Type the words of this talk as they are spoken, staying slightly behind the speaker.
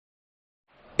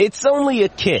It's only a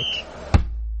kick,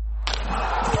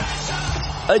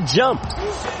 a jump,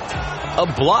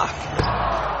 a block.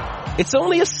 It's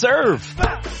only a serve.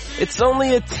 It's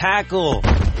only a tackle,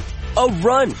 a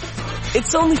run.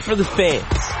 It's only for the fans.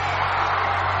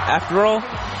 After all,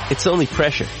 it's only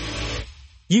pressure.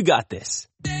 You got this.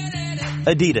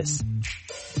 Adidas.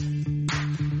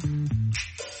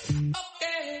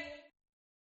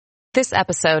 This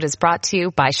episode is brought to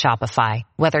you by Shopify.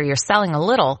 Whether you're selling a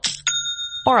little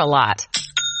or a lot,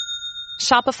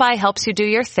 Shopify helps you do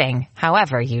your thing,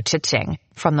 however you cha-ching.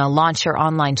 From the launch your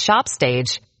online shop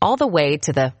stage, all the way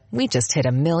to the we just hit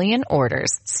 1 million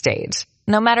orders stage.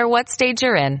 No matter what stage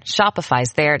you're in,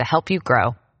 Shopify's there to help you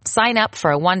grow. Sign up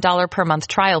for a $1 per month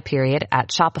trial period at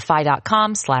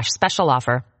shopify.com/special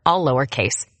offer, all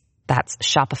lowercase. That's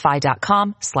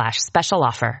shopify.com/special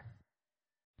offer.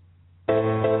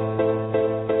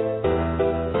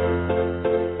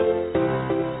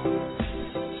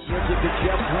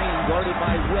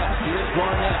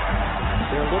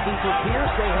 They're looking for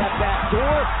Pierce. They have back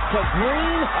door to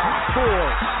Green.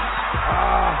 Score.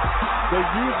 They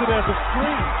used it as a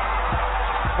screen.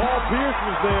 Paul Pierce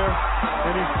was there,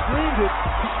 and he screened it,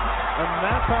 and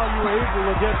that's how you were able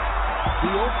to get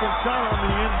the open shot on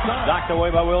the inside. Knocked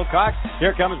away by Wilcox.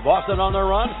 Here comes Boston on the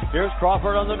run. Here's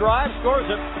Crawford on the drive.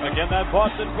 Scores it. Again, that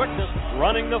Boston quickness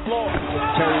running the floor.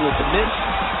 Terry with the miss.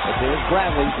 But there's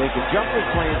Bradley taking jumpers,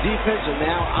 playing defense, and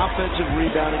now offensive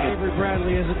rebounding. Avery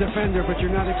Bradley is a defender, but you're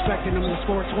not expecting him to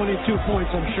score 22 points,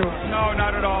 I'm sure. No,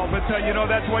 not at all. But,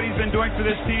 that's what he's been doing for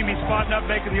this team. He's spotting up,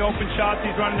 making the open shots.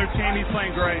 He's running their team. He's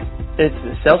playing great. It's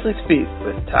the Celtics Beat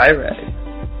with Ty Ray.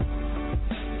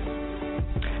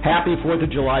 Happy 4th of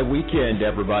July weekend,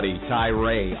 everybody. Ty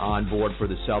Ray on board for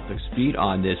the Celtics Beat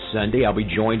on this Sunday. I'll be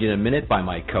joined in a minute by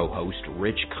my co-host,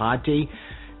 Rich Conte.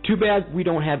 Too bad we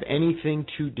don't have anything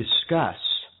to discuss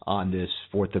on this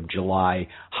 4th of July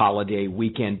holiday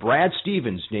weekend. Brad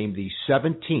Stevens named the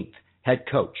 17th head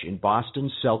coach in Boston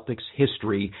Celtics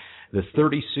history. The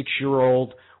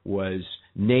 36-year-old was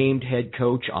named head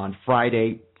coach on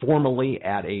Friday, formally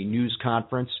at a news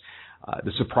conference.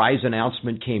 The surprise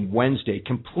announcement came Wednesday,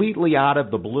 completely out of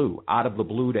the blue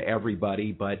to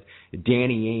everybody but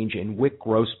Danny Ainge and Wyc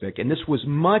Grousbeck. And this was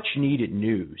much-needed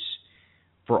news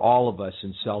for all of us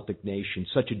in Celtic Nation.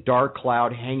 Such a dark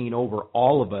cloud hanging over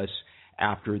all of us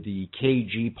after the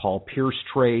KG Paul Pierce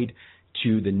trade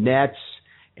to the Nets,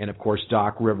 and of course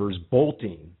Doc Rivers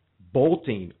bolting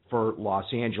for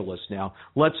Los Angeles. Now,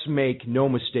 let's make no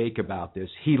mistake about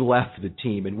this. He left the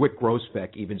team, and Wyc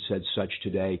Grousbeck even said such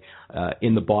today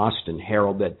in the Boston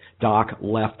Herald, that Doc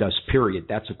left us, period.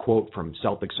 That's a quote from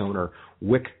Celtics owner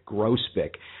Wyc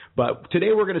Grousbeck. But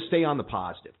today we're going to stay on the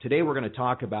positive. Today we're going to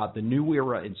talk about the new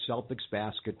era in Celtics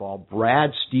basketball.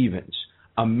 Brad Stevens,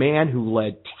 a man who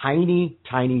led tiny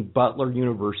Butler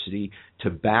University to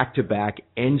back-to-back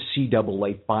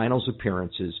NCAA finals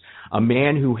appearances, a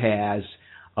man who has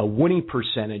a winning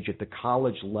percentage at the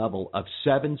college level of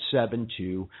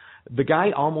 .772. The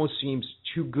guy almost seems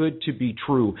too good to be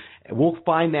true. We'll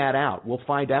find that out. We'll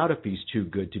find out if he's too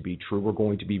good to be true. We're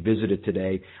going to be visited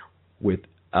today with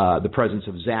the presence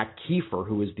of Zach Kiefer,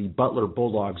 who is the Butler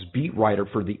Bulldogs beat writer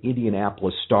for the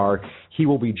Indianapolis Star. He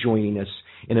will be joining us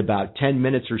in about 10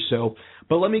 minutes or so.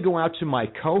 But let me go out to my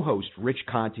co-host, Rich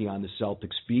Conte, on the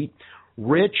Celtics Beat.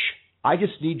 Rich, I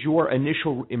just need your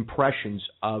initial impressions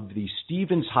of the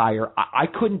Stevens hire. I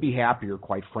couldn't be happier,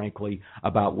 quite frankly,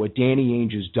 about what Danny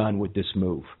Ainge has done with this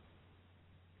move.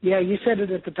 Yeah, you said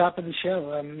it at the top of the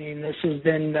show. I mean, this has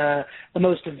been the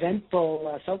most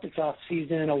eventful Celtics off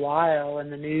season in a while,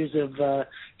 and the news of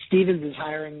Stevens'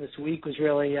 hiring this week was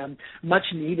really much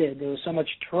needed. There was so much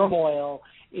turmoil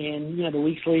in the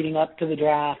weeks leading up to the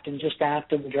draft and just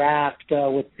after the draft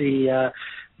with the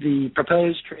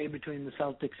proposed trade between the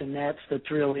Celtics and Nets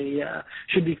that's really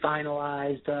should be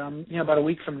finalized, about a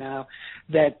week from now.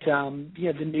 That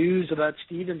the news about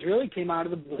Stevens really came out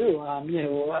of the blue.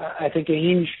 I think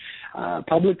Ainge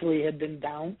publicly had been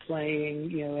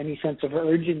downplaying any sense of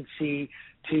urgency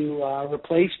to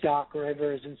replace Doc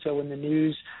Rivers, and so when the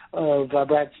news of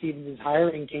Brad Stevens'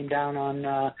 hiring came down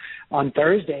on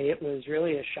Thursday, it was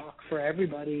really a shock for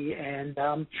everybody. And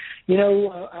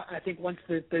I think once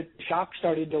the shock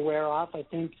started to wear off, I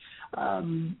think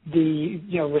the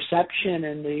reception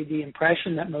and the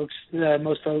impression that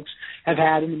most folks have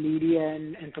had in the media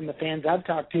and from the fans I've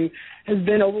talked to has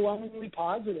been overwhelmingly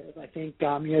positive. I think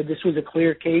this was a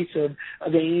clear case of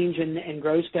Ainge and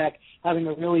Grousbeck having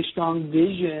a really strong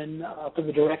vision for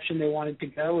the direction they wanted to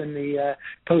go in the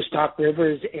post-Doc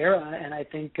Rivers era, and I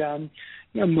think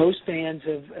most fans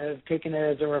have taken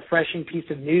it as a refreshing piece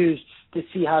of news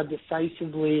see how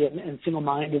decisively and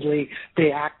single-mindedly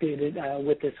they acted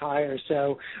with this hire.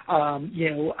 So,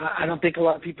 I don't think a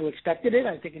lot of people expected it.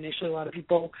 I think initially a lot of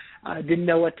people didn't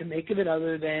know what to make of it,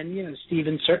 other than,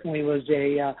 Stevens certainly was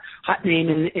a hot name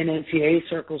in NCAA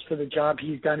circles for the job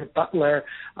he's done at Butler.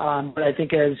 But I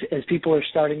think as people are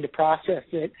starting to process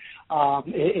it,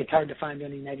 it's hard to find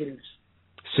any negatives.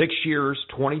 6 years,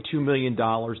 $22 million,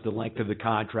 the length of the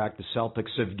contract the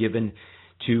Celtics have given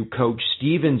to Coach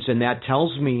Stevens. And that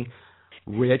tells me,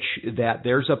 Rich, that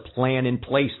there's a plan in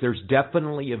place. There's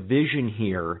definitely a vision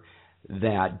here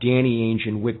that Danny Ainge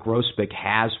and Wyc Grousbeck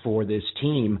has for this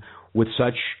team with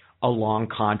such a long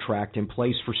contract in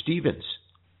place for Stevens.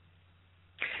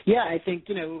 Yeah, I think,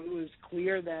 it was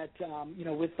clear that,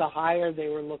 with the hire, they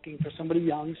were looking for somebody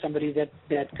young, somebody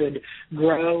that could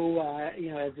grow,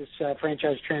 as this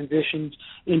franchise transitions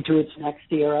into its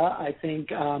next era. I think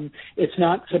it's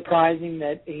not surprising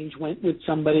that Ainge went with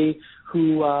somebody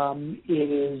who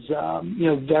is,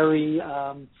 very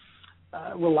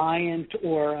reliant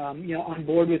or, on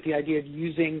board with the idea of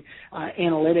using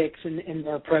analytics in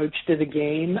their approach to the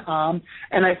game.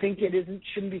 And I think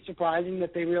shouldn't be surprising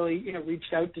that they really,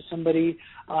 reached out to somebody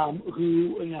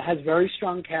who, has very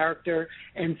strong character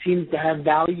and seems to have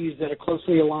values that are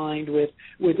closely aligned with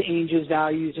Ainge's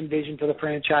values and vision for the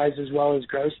franchise, as well as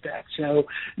Grousbeck. So,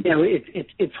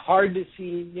 it's hard to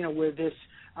see, where this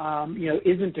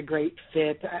isn't a great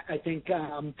fit. I think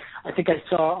I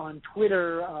saw on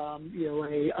Twitter, a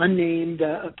unnamed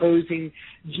opposing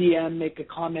GM make a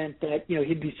comment that,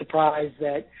 he'd be surprised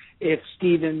that if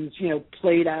Stevens,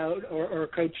 played out or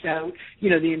coached out,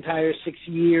 the entire 6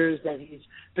 years, that he's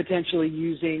potentially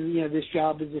using, this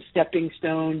job as a stepping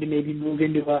stone to maybe move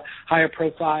into a higher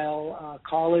profile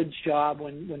college job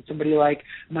when somebody like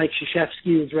Mike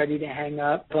Krzyzewski is ready to hang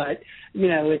up. But,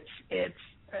 it's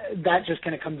that just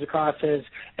kind of comes across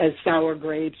as sour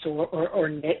grapes or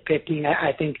nitpicking.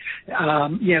 I think,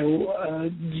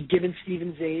 given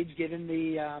Stevens' age, given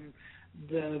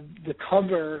the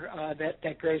cover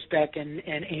that Grousbeck and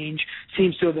Ainge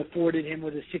seems to have afforded him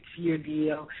with a 6-year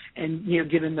deal, and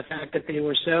given the fact that they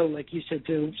were so, like you said,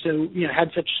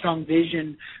 had such strong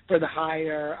vision for the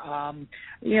hire,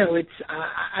 it's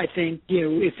I think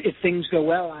if things go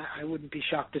well, I wouldn't be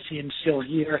shocked to see him still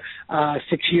here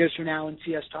 6 years from now and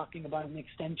see us talking about an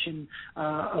extension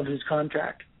of his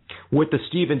contract. With the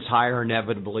Stevens hire,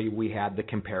 inevitably we had the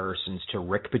comparisons to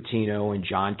Rick Pitino and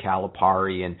John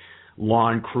Calipari and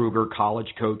Lon Kruger,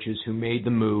 college coaches who made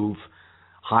the move,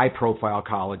 high-profile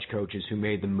college coaches who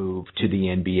made the move to the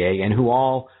NBA and who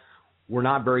all were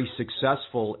not very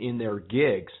successful in their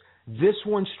gigs. This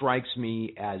one strikes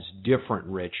me as different,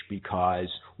 Rich, because,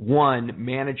 one,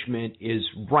 management is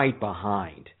right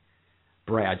behind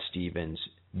Brad Stevens.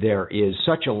 There is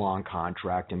such a long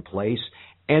contract in place,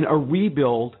 and a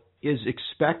rebuild is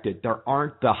expected. There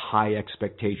aren't the high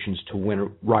expectations to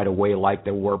win right away like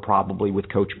there were probably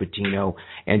with Coach Pitino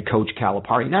and Coach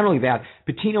Calipari. Not only that,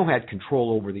 Pitino had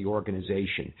control over the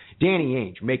organization. Danny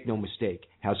Ainge, make no mistake,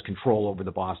 has control over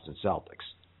the Boston Celtics.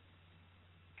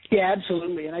 Yeah,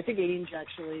 absolutely. And I think Ainge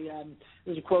actually,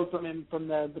 there's a quote from him from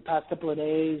the past couple of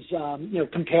days,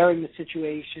 comparing the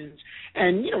situations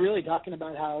and, really talking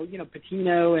about how,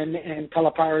 Pitino and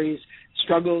Calipari's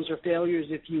struggles or failures,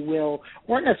 if you will,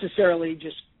 weren't necessarily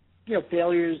just,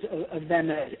 failures of them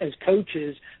as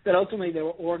coaches, but ultimately they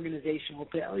were organizational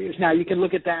failures. Now, you can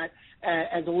look at that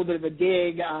as a little bit of a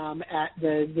dig at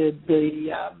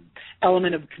the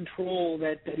element of control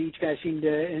that each guy seemed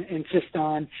to insist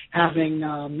on having,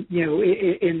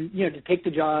 to take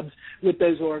the jobs with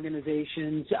those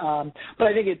organizations. But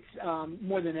I think it's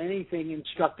more than anything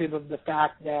instructive of the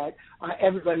fact that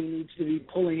everybody needs to be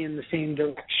pulling in the same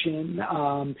direction.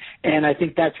 And I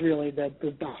think that's really the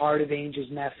heart of Ainge's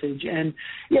message. And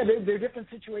yeah, they're different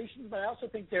situations, but I also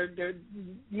think they're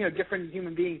different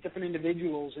human beings, different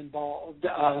individuals involved.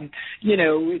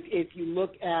 If you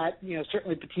look at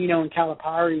certainly Pitino and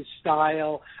Calipari's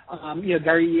style,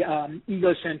 very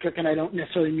egocentric, and I don't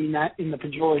necessarily mean that in the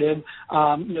pejorative.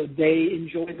 They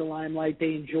enjoyed the limelight.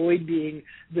 They enjoyed being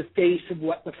the face of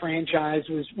what the franchise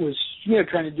was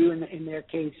trying to do in their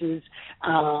cases.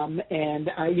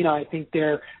 I think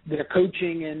their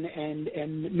coaching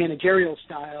and managerial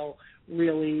style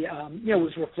really,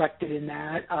 was reflected in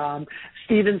that.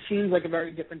 Stevens seems like a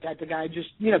very different type of guy, just,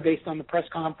 based on the press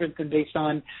conference and based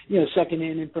on,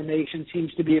 second-hand information,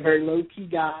 seems to be a very low-key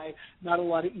guy, not a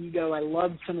lot of ego. I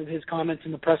loved some of his comments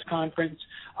in the press conference,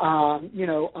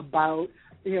 about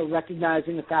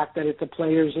recognizing the fact that it's a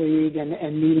players' league and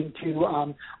needing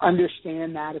to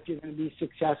understand that if you're going to be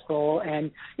successful.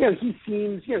 And, he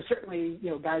seems, certainly,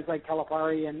 guys like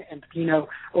Calipari and Pitino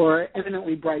are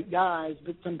eminently bright guys,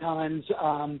 but sometimes,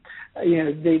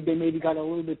 they maybe got a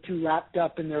little bit too wrapped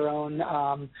up in their own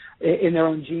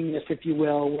genius, if you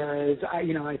will. Whereas,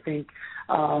 I think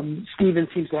Stevens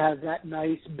seems to have that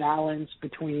nice balance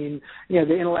between, the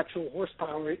intellectual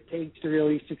horsepower it takes to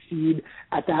really succeed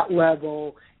at that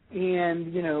level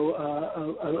and,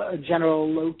 a general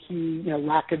low-key,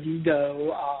 lack of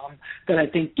ego that I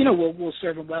think, will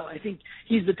serve him well. I think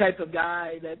he's the type of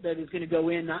guy that is going to go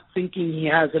in not thinking he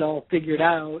has it all figured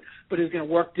out, but is going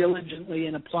to work diligently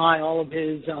and apply all of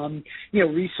his,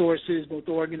 resources, both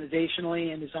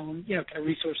organizationally and his own, kind of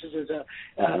resources as a,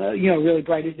 really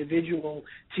bright individual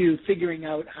to figuring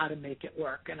out how to make it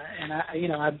work.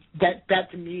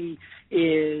 That to me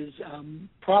is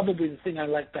probably the thing I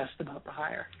like best about the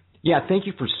hire. Yeah, thank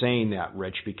you for saying that,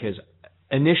 Rich, because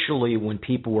initially when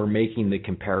people were making the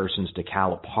comparisons to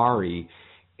Calipari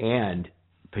and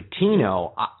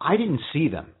Pitino, I didn't see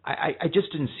them. I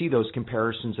just didn't see those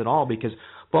comparisons at all because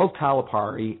both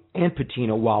Calipari and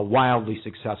Pitino, while wildly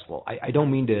successful, I don't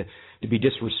mean to be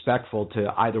disrespectful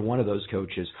to either one of those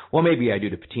coaches. Well, maybe I do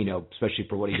to Pitino, especially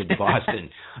for what he did in Boston.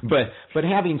 But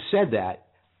having said that,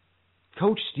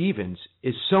 Coach Stevens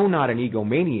is so not an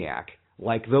egomaniac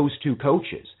like those two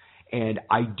coaches. And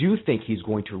I do think he's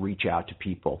going to reach out to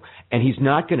people, and he's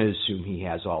not going to assume he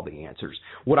has all the answers.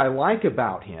 What I like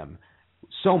about him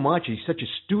so much, he's such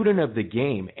a student of the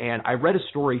game. And I read a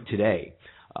story today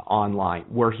online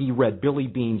where he read Billy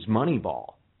Beane's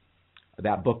Moneyball,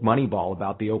 that book Moneyball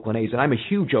about the Oakland A's. And I'm a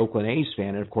huge Oakland A's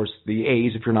fan. And, of course, the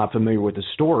A's, if you're not familiar with the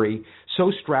story,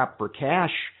 so strapped for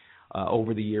cash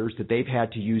over the years that they've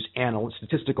had to use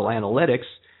statistical analytics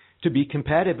to be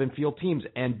competitive and field teams.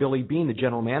 And Billy Beane, the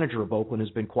general manager of Oakland,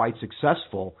 has been quite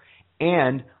successful.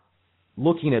 And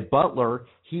looking at Butler,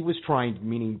 he was trying,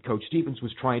 meaning Coach Stevens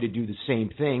was trying to do the same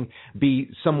thing,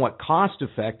 be somewhat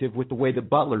cost-effective with the way that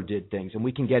Butler did things. And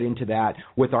we can get into that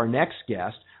with our next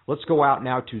guest. Let's go out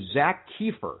now to Zach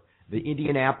Kiefer, the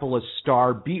Indianapolis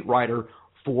Star beat writer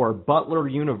for Butler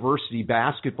University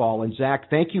basketball. And Zach,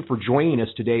 thank you for joining us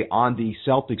today on the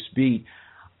Celtics Beat.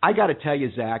 I got to tell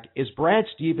you, Zach, is Brad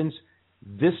Stevens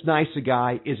this nice a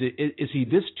guy? Is he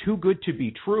this too good to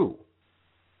be true?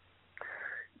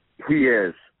 He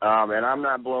is, and I'm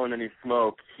not blowing any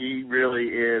smoke. He really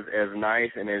is as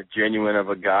nice and as genuine of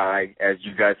a guy as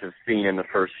you guys have seen in the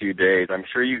first few days. I'm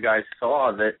sure you guys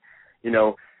saw that,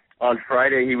 on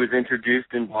Friday he was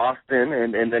introduced in Boston,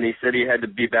 and then he said he had to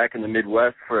be back in the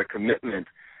Midwest for a commitment.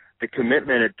 The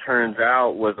commitment, it turns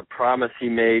out, was a promise he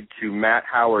made to Matt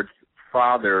Howard's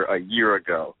father a year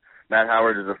ago. Matt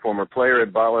Howard is a former player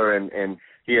at Butler, and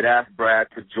he had asked Brad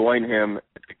to join him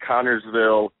at the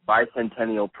Connorsville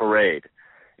Bicentennial Parade.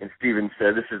 And Stevens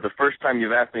said, "This is the first time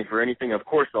you've asked me for anything. Of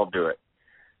course I'll do it."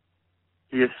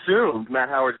 He assumed, Matt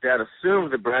Howard's dad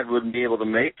assumed that Brad wouldn't be able to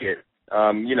make it,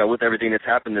 with everything that's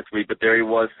happened this week. But there he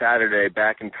was Saturday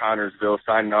back in Connorsville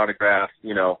signing autographs.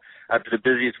 After the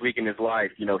busiest week in his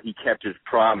life, he kept his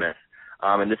promise.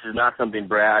 And this is not something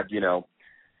Brad,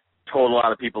 told a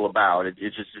lot of people about. It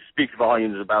just speaks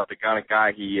volumes about the kind of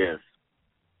guy he is.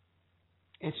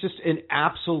 It's just an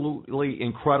absolutely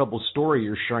incredible story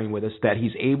you're sharing with us, that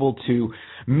he's able to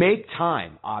make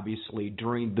time, obviously,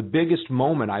 during the biggest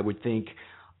moment, I would think,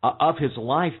 of his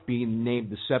life, being named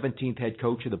the 17th head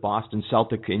coach of the Boston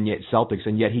Celtics,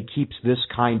 and yet he keeps this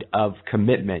kind of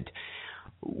commitment.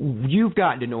 You've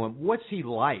gotten to know him. What's he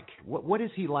like? What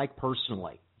is he like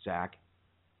personally, Zach?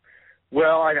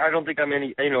 Well, I don't think I'm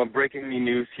breaking any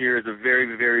news here. Is a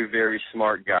very, very, very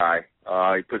smart guy.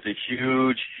 He puts a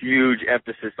huge, huge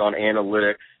emphasis on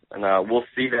analytics, and we'll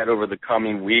see that over the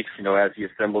coming weeks, as he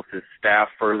assembles his staff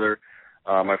further.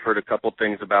 I've heard a couple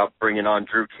things about bringing on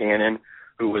Drew Cannon,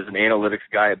 who was an analytics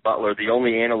guy at Butler, the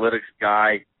only analytics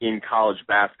guy in college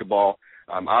basketball.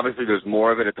 Obviously, there's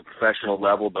more of it at the professional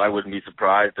level, but I wouldn't be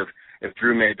surprised if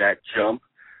Drew made that jump.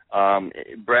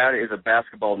 Brad is a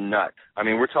basketball nut. I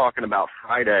mean, we're talking about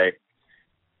Friday,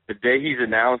 the day he's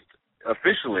announced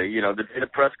officially, the day the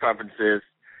press conference is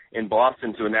in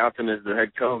Boston to announce him as the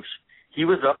head coach. He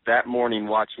was up that morning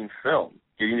watching film,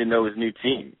 getting to know his new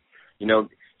team.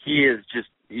 He is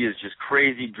just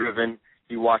crazy driven.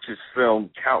 He watches film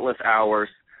countless hours,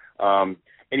 and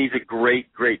he's a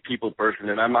great, great people person.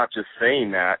 And I'm not just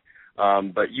saying that,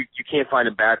 but you can't find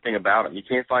a bad thing about him. You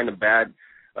can't find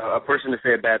a person to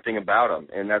say a bad thing about him.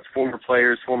 And that's former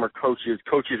players, former coaches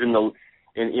in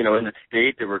the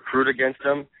state that recruit against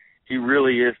him. He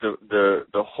really is the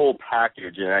whole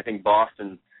package. And I think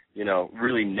Boston,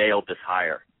 really nailed this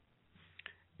hire.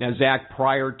 Now, Zach,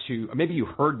 prior to, maybe you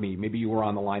heard me, maybe you were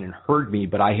on the line and heard me,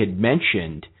 but I had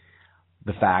mentioned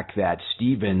the fact that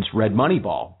Stevens read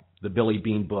Moneyball, the Billy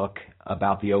Beane book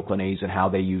about the Oakland A's and how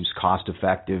they use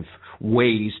cost-effective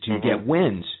ways to get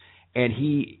wins. And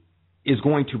he is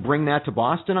going to bring that to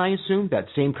Boston, I assume, that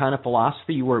same kind of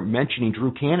philosophy. You were mentioning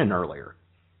Drew Cannon earlier.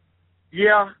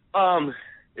 Yeah,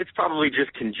 it's probably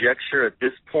just conjecture at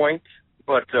this point,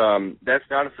 but that's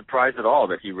not a surprise at all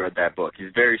that he read that book.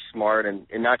 He's very smart, and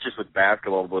not just with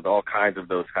basketball, but with all kinds of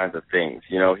those kinds of things.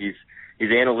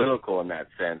 He's analytical in that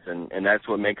sense, and that's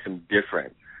what makes him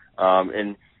different.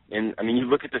 And I mean, you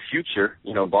look at the future.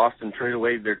 Boston traded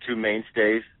away their two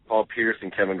mainstays, Paul Pierce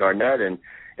and Kevin Garnett, and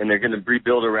they're going to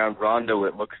rebuild around Rondo,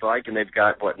 it looks like, and they've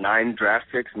got 9 draft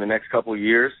picks in the next couple of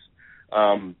years.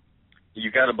 You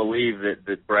got to believe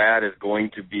that Brad is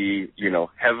going to be,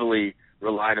 heavily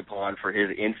relied upon for his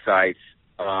insights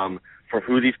for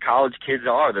who these college kids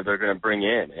are that they're going to bring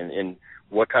in and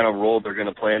what kind of role they're going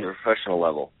to play in the professional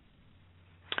level.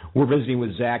 We're visiting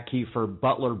with Zach Keefer,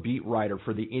 Butler beat writer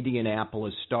for the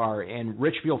Indianapolis Star. And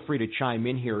Rich, feel free to chime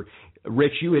in here.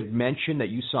 Rich, you had mentioned that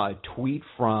you saw a tweet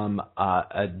from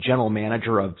a general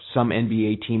manager of some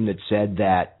NBA team that said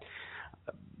that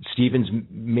Stevens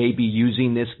may be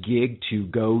using this gig to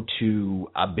go to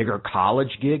a bigger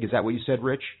college gig. Is that what you said,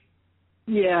 Rich?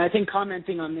 Yeah, I think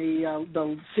commenting on the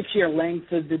 6-year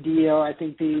length of the deal, I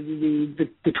think the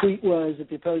tweet was that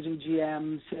the opposing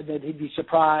GM said that he'd be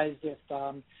surprised if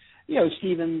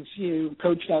Stevens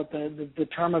coached out the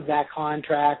term of that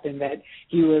contract, and that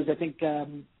he was, I think,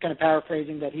 kind of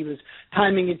paraphrasing, that he was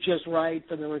timing it just right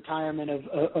for the retirement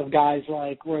of guys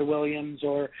like Roy Williams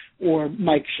or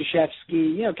Mike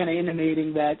Krzyzewski, kind of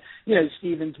intimating that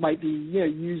Stevens might be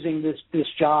using this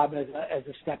job as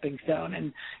a stepping stone.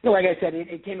 And like I said,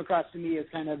 it came across to me as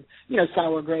kind of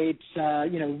sour grapes,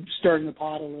 stirring the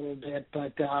pot a little bit.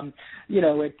 But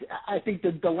I think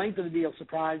the length of the deal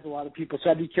surprised a lot of people. So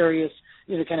I'd be curious,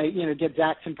 to kind of get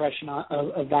Zach's impression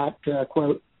of that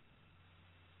quote.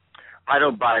 I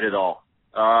don't buy it at all,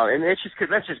 and it's just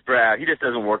because that's just Brad. He just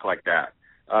doesn't work like that.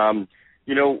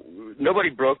 Nobody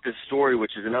broke this story,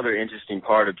 which is another interesting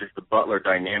part of just the Butler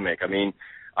dynamic. I mean,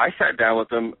 I sat down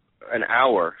with him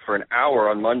for an hour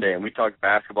on Monday, and we talked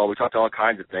basketball. We talked all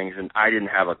kinds of things, and I didn't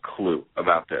have a clue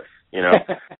about this.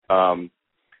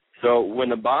 So when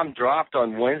the bomb dropped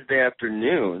on Wednesday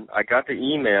afternoon, I got the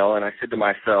email, and I said to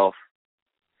myself,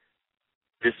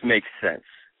 this makes sense,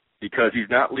 because he's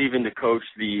not leaving to coach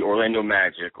the Orlando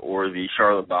Magic or the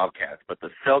Charlotte Bobcats, but the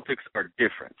Celtics are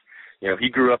different. He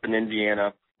grew up in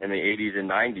Indiana in the 80s and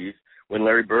 90s when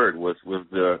Larry Bird was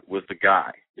the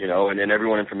guy, and then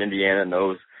everyone from Indiana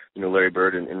knows, Larry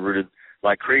Bird and rooted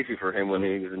like crazy for him when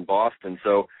he was in Boston.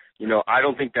 So, I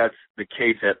don't think that's the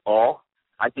case at all.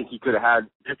 I think he could have had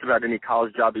just about any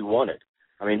college job he wanted.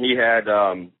 I mean, he had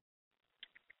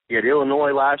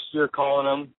Illinois last year calling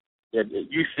him. He had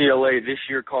UCLA this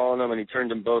year calling him, and he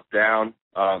turned them both down.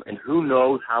 And who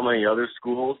knows how many other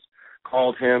schools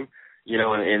called him,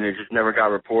 and it just never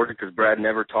got reported because Brad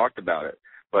never talked about it.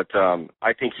 But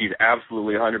I think he's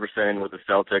absolutely 100% in with the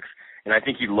Celtics, and I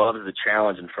think he loves the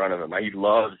challenge in front of him. He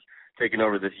loves taking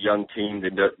over this young team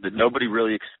that nobody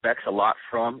really expects a lot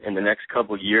from in the next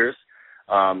couple of years.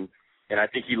 And I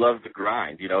think he loves the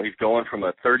grind. He's going from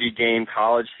a 30-game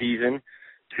college season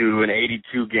to an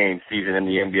 82-game season in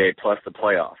the NBA plus the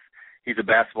playoffs. He's a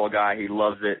basketball guy. He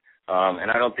loves it. And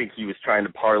I don't think he was trying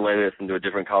to parlay this into a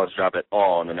different college job at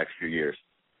all in the next few years.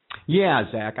 Yeah,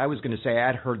 Zach, I was going to say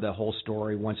I'd heard the whole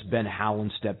story once Ben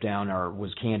Howland stepped down, or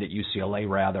was canned at UCLA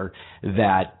rather,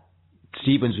 that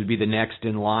Stevens would be the next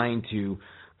in line to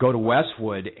go to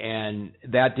Westwood, and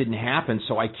that didn't happen.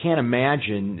 So I can't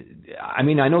imagine. I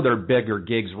mean, I know there are bigger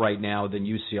gigs right now than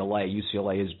UCLA.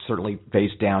 UCLA has certainly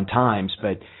faced down times,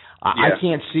 but I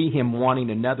can't see him wanting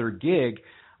another gig.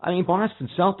 I mean, Boston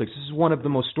Celtics, this is one of the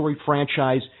most storied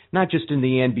franchise, not just in the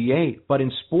NBA, but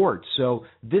in sports. So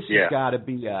this has got to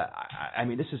be,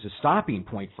 this is a stopping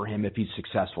point for him if he's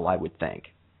successful, I would think.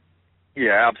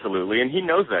 Yeah, absolutely, and he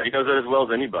knows that. He knows that as well as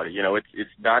anybody. It's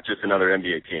not just another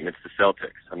NBA team; it's the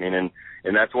Celtics. I mean, and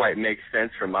that's why it makes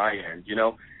sense from my end.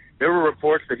 There were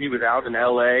reports that he was out in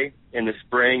LA in the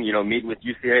spring, meeting with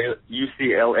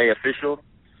UCLA officials.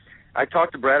 I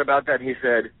talked to Brad about that, and he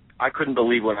said, I couldn't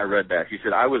believe when I read that. He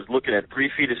said, I was looking at 3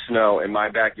 feet of snow in my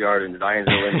backyard in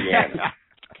Zionsville, Indiana.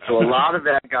 So a lot of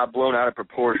that got blown out of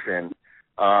proportion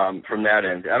from that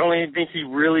end. I don't even think he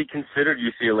really considered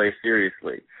UCLA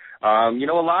seriously. A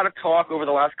lot of talk over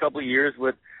the last couple of years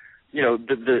with,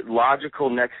 the logical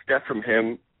next step from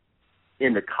him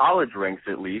in the college ranks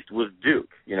at least was Duke,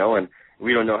 and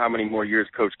we don't know how many more years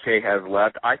Coach K has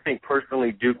left. I think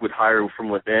personally Duke would hire from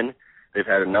within. They've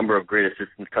had a number of great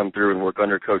assistants come through and work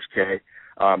under Coach K.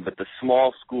 But the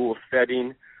small school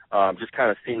setting just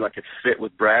kind of seemed like it fit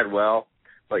with Brad well.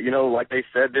 But, you know, like they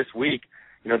said this week,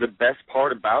 you know, the best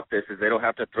part about this is they don't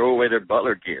have to throw away their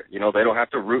Butler gear. You know, they don't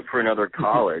have to root for another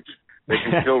college. They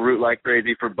can still root like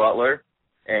crazy for Butler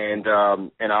and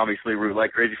obviously root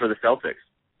like crazy for the Celtics.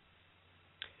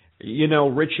 You know,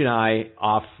 Rich and I,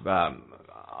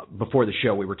 before the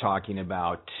show, we were talking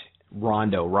about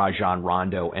Rajon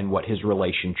Rondo, and what his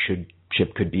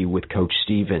relationship could be with Coach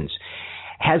Stevens.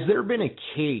 Has there been a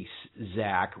case,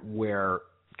 Zach, where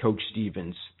Coach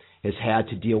Stevens has had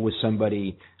to deal with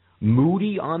somebody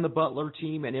moody on the Butler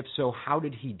team? And if so, how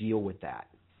did he deal with that?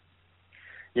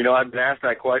 You know, I've been asked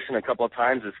that question a couple of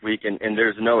times this week, and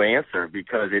there's no answer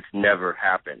because it's never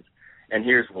happened. And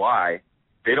here's why.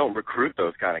 They don't recruit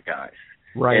those kind of guys.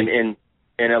 Right.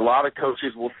 And a lot of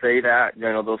coaches will say that. You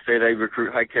know, they'll say they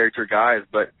recruit high-character guys,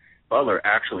 but Butler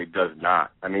actually does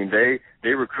not. I mean, they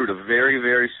recruit a very,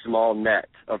 very small net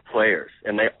of players,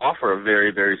 and they offer a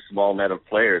very, very small net of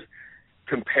players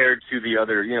compared to the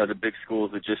other, you know, the big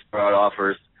schools that just brought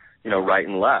offers, you know, right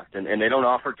and left. And they don't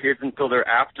offer kids until they're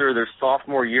after their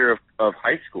sophomore year of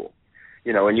high school.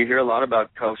 You know, and you hear a lot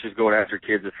about coaches going after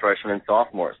kids as freshmen and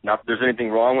sophomores. Not that there's anything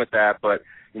wrong with that, but,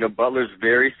 you know, Butler's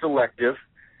very selective,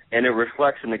 and it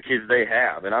reflects in the kids they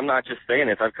have. And I'm not just saying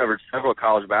this. I've covered several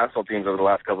college basketball teams over the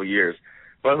last couple of years.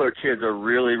 Butler kids are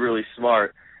really, really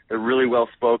smart. They're really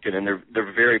well-spoken, and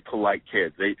they're very polite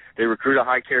kids. They recruit a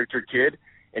high-character kid,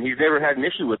 and he's never had an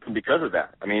issue with them because of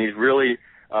that. I mean, he's really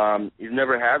he's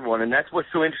never had one. And that's what's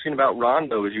so interesting about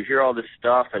Rondo is you hear all this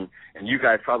stuff, and you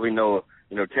guys probably know,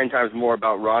 you know, 10 times more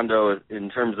about Rondo in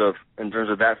terms of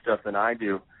that stuff than I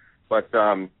do. But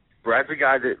Brad's a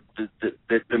guy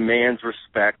that demands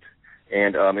respect,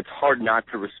 and it's hard not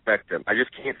to respect him. I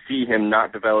just can't see him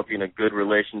not developing a good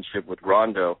relationship with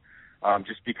Rondo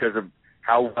just because of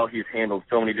how well he's handled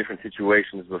so many different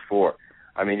situations before.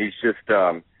 I mean,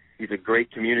 he's a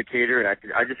great communicator, and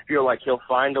I just feel like he'll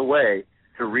find a way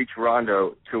to reach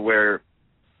Rondo to where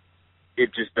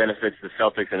it just benefits the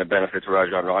Celtics and it benefits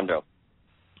Rajon Rondo.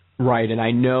 Right, and I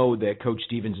know that Coach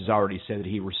Stevens has already said that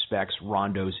he respects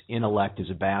Rondo's intellect as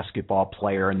a basketball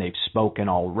player, and they've spoken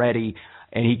already,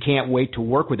 and he can't wait to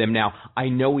work with him. Now, I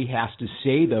know he has to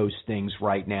say those things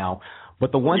right now,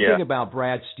 but the one thing about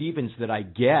Brad Stevens that I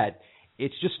get,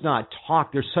 it's just not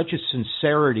talk. There's such a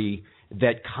sincerity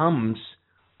that comes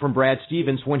from Brad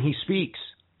Stevens when he speaks.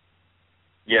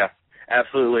 Yeah,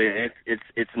 absolutely.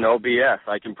 It's no BS.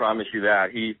 I can promise you that.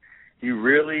 He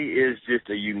really is just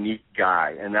a unique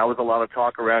guy, and that was a lot of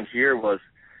talk around here was,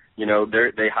 you know,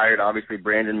 they hired obviously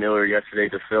Brandon Miller yesterday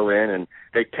to fill in, and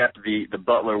they kept the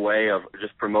Butler way of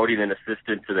just promoting an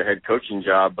assistant to the head coaching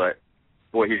job, but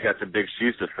boy, he's got some big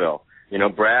shoes to fill. You know,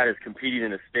 Brad is competing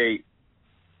in a state,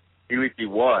 at least he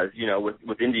was, you know,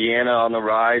 with Indiana on the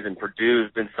rise, and Purdue's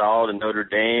been solid, and Notre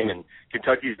Dame, and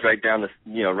Kentucky's right down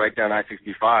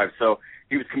I-65. So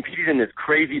he was competing in this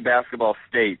crazy basketball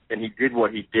state, and he did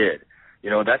what he did. You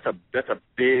know, that's a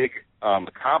big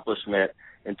accomplishment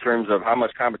in terms of how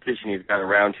much competition he's got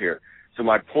around here. So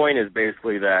my point is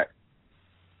basically that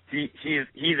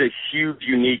he's a huge,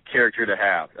 unique character to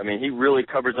have. I mean, he really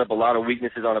covers up a lot of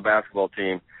weaknesses on a basketball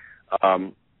team.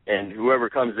 And whoever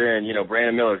comes in, you know,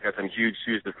 Brandon Miller's got some huge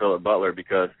shoes to fill at Butler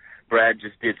because Brad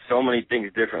just did so many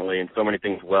things differently and so many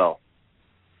things well.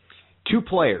 Two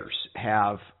players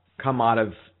have come out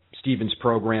of Stevens'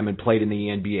 program and played in the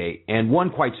NBA, and one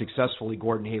quite successfully,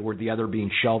 Gordon Hayward, the other being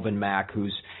Shelvin Mack,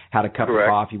 who's had a cup of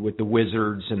coffee with the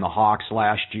Wizards and the Hawks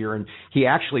last year, and he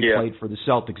actually played for the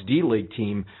Celtics D-League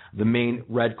team, the Maine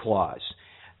Red Claws.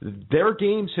 Their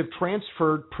games have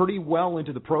transferred pretty well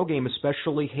into the pro game,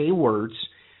 especially Hayward's,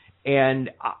 and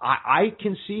I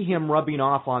can see him rubbing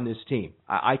off on this team.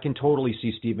 I can totally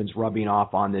see Stevens rubbing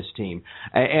off on this team.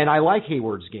 And I like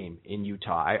Hayward's game in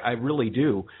Utah. I really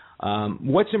do.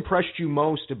 What's impressed you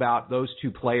most about those two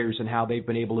players and how they've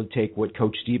been able to take what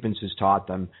Coach Stevens has taught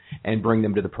them and bring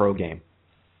them to the pro game?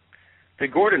 The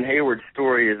Gordon Hayward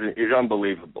story is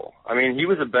unbelievable. I mean, he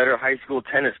was a better high school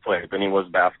tennis player than he was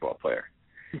a basketball player.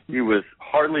 He was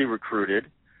hardly recruited,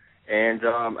 and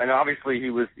obviously he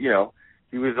was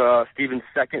Stevens'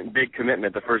 second big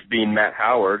commitment, the first being Matt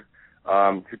Howard,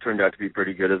 who turned out to be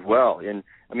pretty good as well. And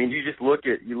I mean, you look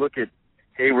at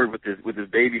Hayward with his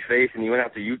baby face, and he went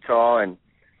out to Utah, and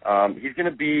he's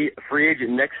going to be a free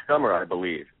agent next summer, I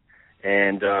believe.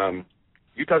 And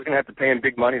Utah's going to have to pay him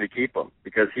big money to keep him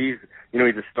because he's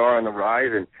a star on the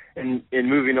rise. And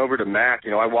moving over to Mac,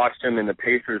 you know, I watched him in the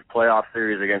Pacers playoff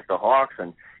series against the Hawks,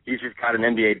 and he's just got an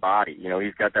NBA body. You know,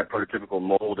 he's got that prototypical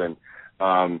mold. And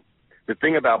the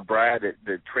thing about Brad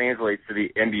that translates to the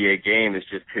NBA game is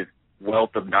just his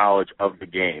wealth of knowledge of the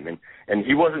game. And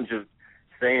he wasn't just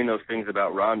saying those things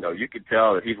about Rondo. You could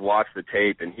tell that he's watched the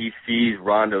tape and he sees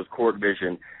Rondo's court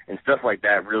vision, and stuff like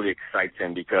that really excites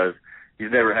him because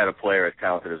he's never had a player as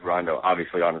talented as Rondo,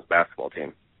 obviously, on his basketball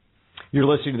team. You're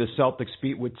listening to the Celtics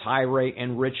Beat with Ty Ray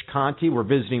and Rich Conte. We're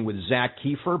visiting with Zach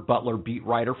Keefer, Butler beat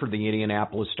writer for the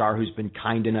Indianapolis Star, who's been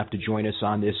kind enough to join us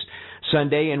on this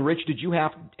Sunday. And, Rich, did you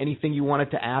have anything you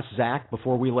wanted to ask Zach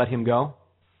before we let him go?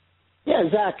 Yeah,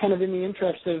 Zach, kind of in the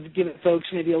interest of giving folks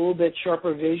maybe a little bit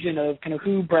sharper vision of kind of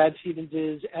who Brad Stevens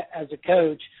is as a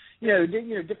coach. You know,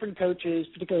 different coaches,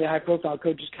 particularly high-profile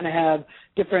coaches, kind of have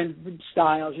different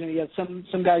styles. You know, you have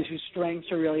some guys whose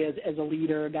strengths are really as a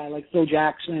leader, a guy like Phil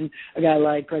Jackson, a guy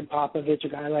like Greg Popovich, a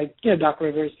guy like, Doc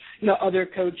Rivers. You know, other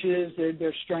coaches,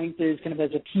 their strength is kind of as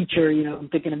a teacher. You know, I'm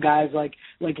thinking of guys like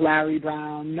Larry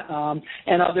Brown,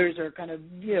 and others are kind of,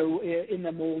 in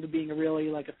the mold of being a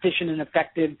really like efficient and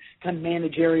effective kind of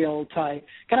managerial type.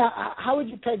 Kind of, how would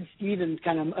you peg Stevens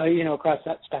kind of, across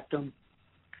that spectrum?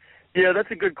 Yeah,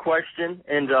 that's a good question,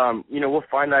 and, we'll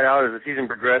find that out as the season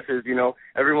progresses.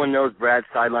 Everyone knows Brad's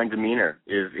sideline demeanor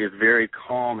is very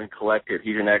calm and collected.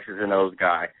 He's an X's and O's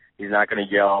guy. He's not going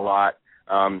to yell a lot.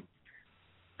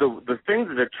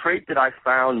 The trait that I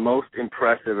found most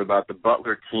impressive about the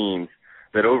Butler teams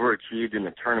that overachieved in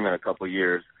the tournament a couple of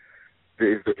years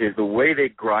is the way they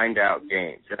grind out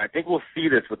games. And I think we'll see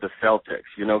this with the Celtics,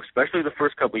 especially the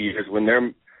first couple of years when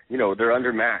they're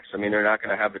undermatched. I mean, they're not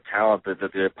going to have the talent that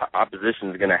the opposition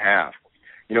is going to have.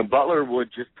 Butler would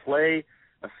just play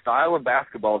a style of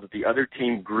basketball that the other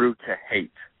team grew to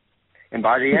hate. And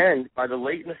by the end, by the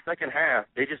late in the second half,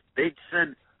 they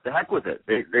said, the heck with it.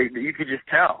 You could just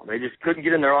tell. They just couldn't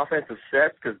get in their offensive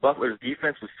sets because Butler's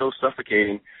defense was so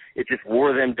suffocating. It just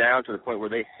wore them down to the point where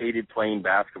they hated playing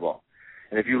basketball.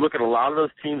 And if you look at a lot of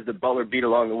those teams that Butler beat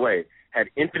along the way, had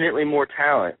infinitely more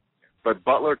talent, but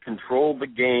Butler controlled the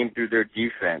game through their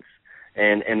defense,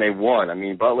 and they won. I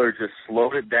mean, Butler just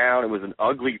slowed it down. It was an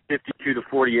ugly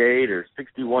 52-48 or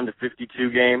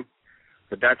 61-52 game,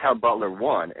 but that's how Butler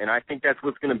won. And I think that's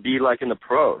what's going to be like in the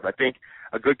pros. I think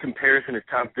a good comparison is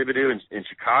Tom Thibodeau in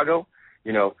Chicago.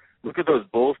 Look at those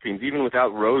Bulls teams, even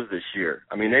without Rose this year.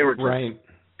 I mean, they were just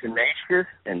tenacious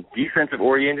and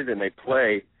defensive-oriented, and they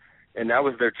play, and that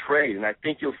was their trade. And I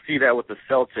think you'll see that with the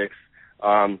Celtics.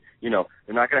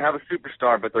 They're not going to have a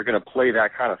superstar, but they're going to play that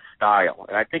kind of style.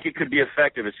 And I think it could be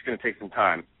effective. It's just going to take some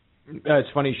time. It's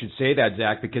funny you should say that,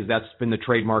 Zach, because that's been the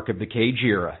trademark of the Cage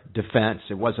era, defense.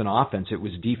 It wasn't offense. It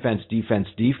was defense, defense,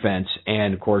 defense.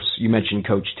 And, of course, you mentioned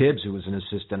Coach Tibbs, who was an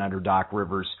assistant under Doc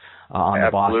Rivers on the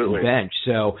Boston bench.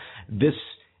 So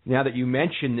now that you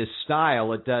mention this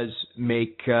style, it does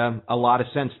make a lot of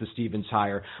sense, the Stevens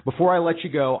hire. Before I let you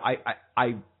go,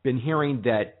 I've been hearing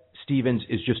that Stevens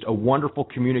is just a wonderful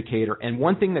communicator, and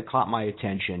one thing that caught my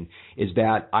attention is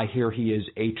that I hear he is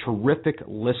a terrific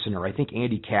listener. I think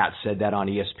Andy Katz said that on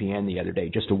ESPN the other day,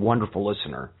 just a wonderful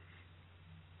listener.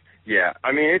 Yeah,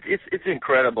 I mean, it's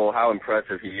incredible how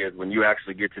impressive he is when you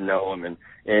actually get to know him,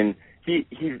 and he's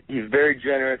very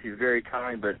generous, he's very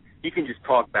kind, but he can just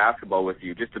talk basketball with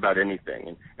you, just about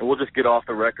anything, and we'll just get off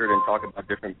the record and talk about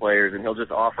different players, and he'll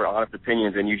just offer honest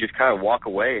opinions, and you just kind of walk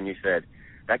away and you said,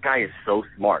 that guy is so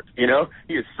smart.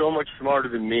 He is so much smarter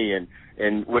than me,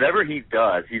 and whatever he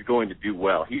does, he's going to do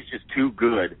well. He's just too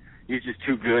good. He's just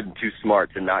too good and too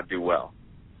smart to not do well.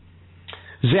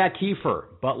 Zach Keefer,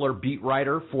 Butler beat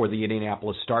writer for the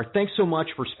Indianapolis Star. Thanks so much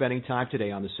for spending time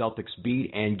today on the Celtics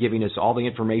Beat and giving us all the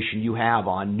information you have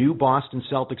on new Boston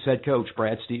Celtics head coach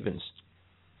Brad Stevens.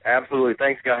 Absolutely.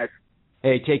 Thanks, guys.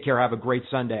 Hey, take care. Have a great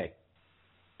Sunday.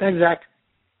 Thanks, Zach.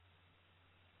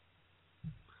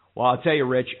 Well, I'll tell you,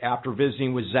 Rich, after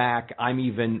visiting with Zach, I'm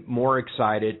even more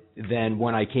excited than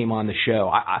when I came on the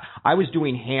show. I was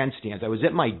doing handstands. I was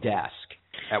at my desk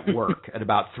at work at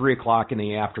about 3 o'clock in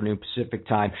the afternoon Pacific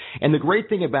time. And the great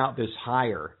thing about this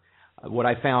hire, what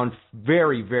I found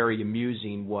very, very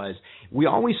amusing was we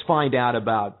always find out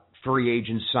about free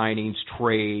agent signings,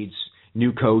 trades,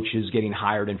 new coaches getting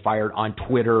hired and fired on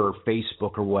Twitter or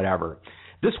Facebook or whatever.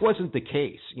 This wasn't the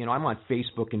case. I'm on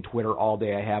Facebook and Twitter all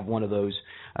day. I have one of those,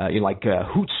 like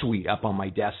Hootsuite up on my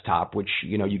desktop, which,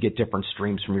 you get different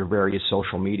streams from your various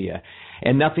social media.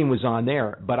 And nothing was on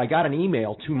there. But I got an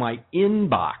email to my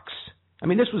inbox. I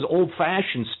mean, this was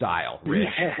old-fashioned style, Rich.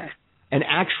 Yeah. An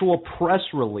actual press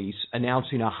release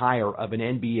announcing a hire of an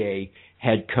NBA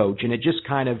head coach. And it just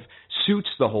kind of suits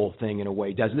the whole thing in a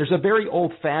way, doesn't it? There's a very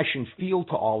old-fashioned feel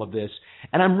to all of this.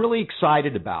 And I'm really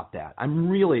excited about that.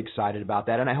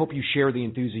 And I hope you share the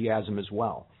enthusiasm as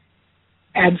well.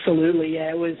 Absolutely,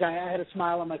 yeah. I had a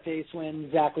smile on my face when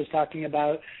Zach was talking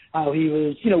about how he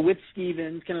was, with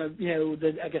Stevens, kind of,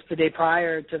 the day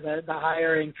prior to the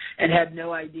hiring, and had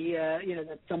no idea,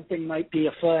 that something might be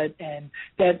afoot. And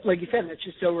that, like you said, that's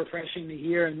just so refreshing to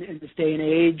hear in this day and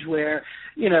age where,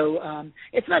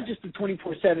 it's not just the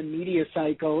 24/7 media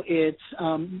cycle. It's,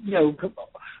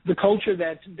 the culture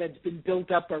that's been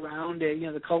built up around it,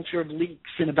 the culture of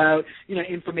leaks and about,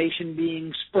 information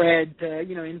being spread to,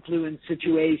 influence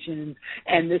situations.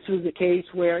 And this was a case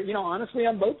where, honestly,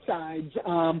 on both sides,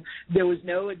 there was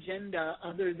no agenda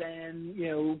other than,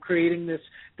 creating this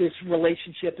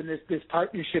relationship and this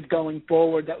partnership going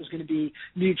forward that was going to be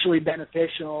mutually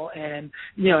beneficial. And,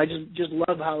 I just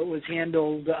love how it was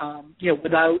handled,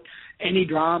 without any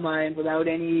drama and without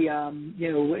any,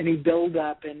 any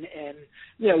build-up. And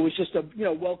it was just a,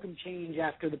 welcome change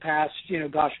after the past,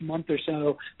 month or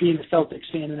so being a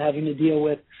Celtics fan and having to deal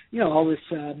with, all this,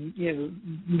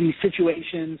 these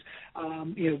situations,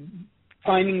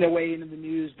 finding their way into the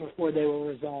news before they were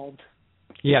resolved.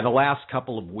 Yeah, the last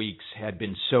couple of weeks had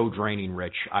been so draining,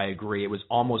 Rich. I agree. It was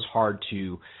almost hard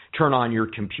to turn on your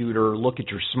computer, look at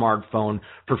your smartphone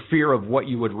for fear of what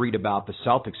you would read about the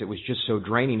Celtics. It was just so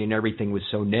draining and everything was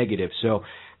so negative. So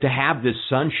to have this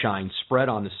sunshine spread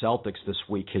on the Celtics this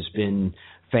week has been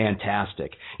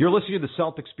fantastic. You're listening to the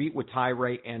Celtics Beat with Ty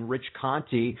Ray and Rich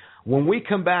Conte. When we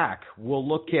come back, we'll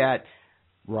look at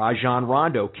Rajon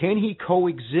Rondo. Can he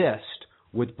coexist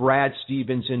with Brad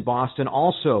Stevens in Boston?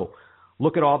 Also,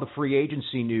 look at all the free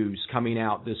agency news coming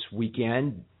out this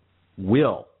weekend.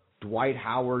 Will Dwight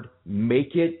Howard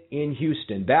make it in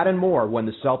Houston? That and more when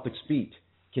the Celtics Beat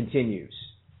continues.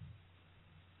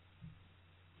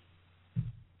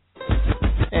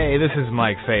 Hey, this is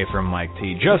Mike Fay from Mike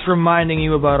T. Just reminding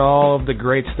you about all of the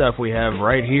great stuff we have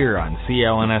right here on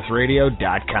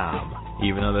CLNSradio.com.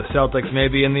 Even though the Celtics may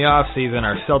be in the off-season,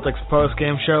 our Celtics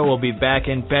postgame show will be back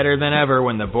in better than ever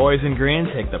when the boys in green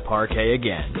take the parquet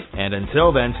again. And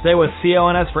until then, stay with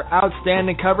CLNS for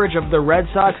outstanding coverage of the Red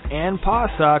Sox and Paw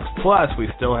Sox, plus we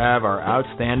still have our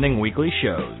outstanding weekly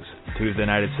shows. Tuesday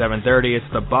night at 7:30, it's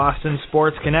the Boston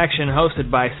Sports Connection, hosted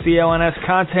by CLNS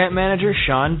content manager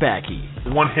Sean Backey.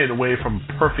 One hit away from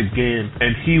perfect game,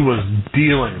 and he was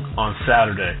dealing on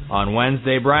Saturday. On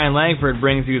Wednesday, Brian Langford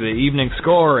brings you the evening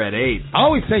score at 8. I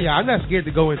always tell you, I'm not scared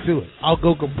to go into it. I'll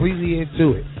go completely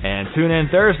into it. And tune in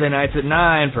Thursday nights at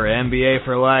 9 for NBA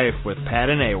for Life with Pat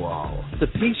and AWOL. The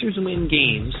Pacers win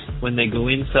games when they go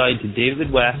inside to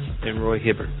David West and Roy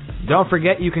Hibbert. Don't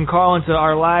forget you can call into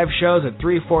our live shows at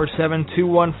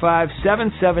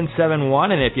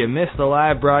 347-215-7771, and if you missed the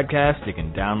live broadcast, you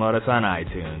can download us on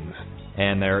iTunes.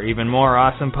 And there are even more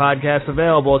awesome podcasts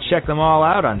available. Check them all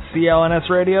out on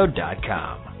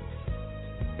CLNSradio.com.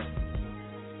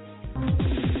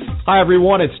 Hi,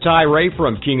 everyone. It's Ty Ray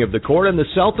from King of the Court and the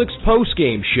Celtics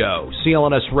postgame show.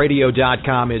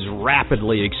 CLNSradio.com is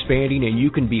rapidly expanding, and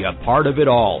you can be a part of it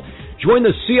all. Join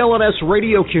the CLNS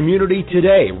radio community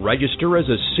today. Register as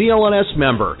a CLNS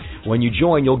member. When you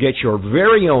join, you'll get your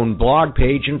very own blog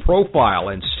page and profile,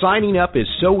 and signing up is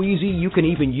so easy you can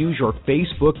even use your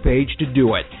Facebook page to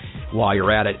do it. While you're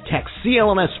at it, text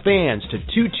CLNS fans to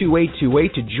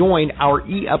 22828 to join our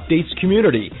e-updates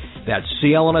community. That's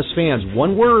CLNS fans,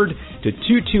 one word, to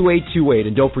 22828.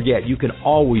 And don't forget, you can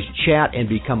always chat and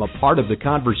become a part of the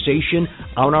conversation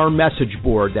on our message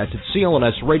board. That's at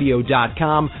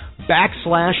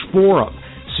CLNSradio.com/forum.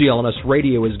 CLNS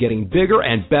Radio is getting bigger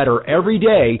and better every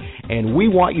day, and we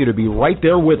want you to be right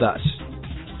there with us.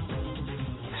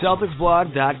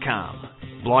 CelticsBlog.com.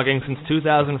 Blogging since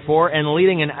 2004 and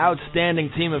leading an outstanding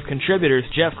team of contributors,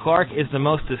 Jeff Clark is the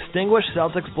most distinguished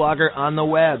Celtics blogger on the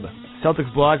web.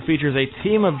 Celtics Blog features a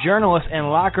team of journalists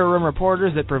and locker room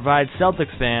reporters that provide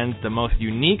Celtics fans the most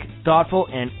unique, thoughtful,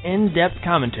 and in-depth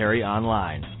commentary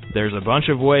online. There's a bunch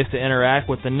of ways to interact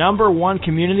with the #1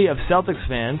 community of Celtics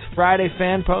fans, Friday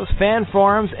fan posts, fan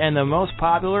forums, and the most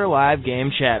popular live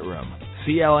game chat room.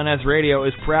 CLNS Radio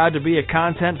is proud to be a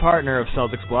content partner of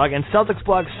Celtics Blog, and Celtics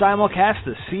Blog simulcasts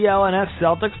the CLNS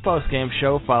Celtics postgame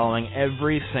show following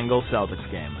every single Celtics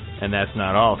game. And that's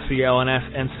not all. CLNS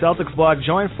and Celtics Blog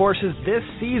join forces this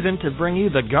season to bring you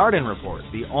the Garden Report,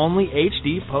 the only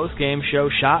HD postgame show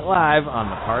shot live on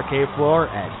the parquet floor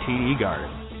at TD Garden.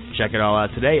 Check it all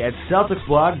out today at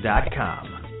CelticsBlog.com.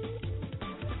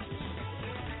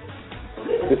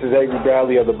 This is Avery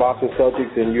Bradley of the Boston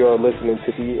Celtics, and you are listening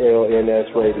to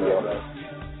CLNS Radio.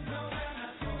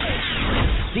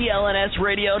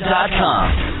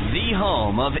 CLNSradio.com, the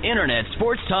home of Internet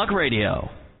Sports Talk Radio.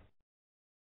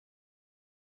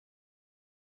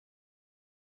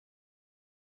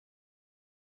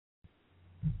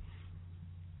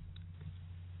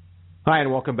 Hi,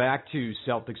 and welcome back to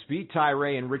Celtics Beat. Ty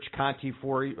Ray and Rich Conti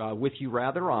with you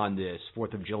on this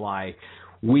 4th of July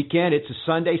weekend. It's a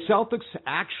Sunday. Celtics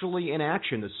actually in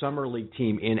action, the Summer League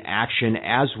team in action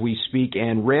as we speak.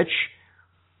 And Rich,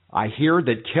 I hear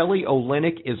that Kelly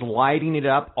Olynyk is lighting it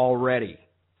up already.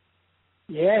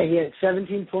 Yeah, he had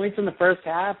 17 points in the first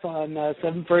half on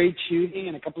 7 for 8 shooting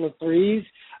and a couple of threes.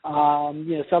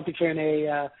 Celtics are in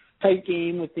a tight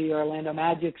game with the Orlando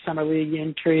Magic Summer League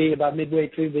entry about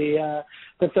midway through the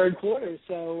third quarter.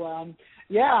 So,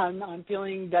 I'm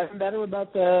feeling better and better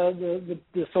about the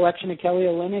selection of Kelly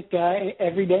Olynyk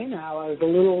every day now. I was a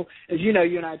little, as you know,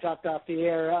 you and I talked off the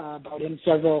air about him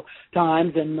several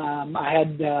times, and I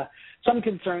had some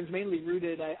concerns, mainly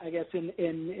rooted, I guess,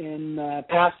 in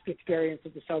past experience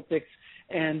with the Celtics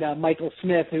and Michael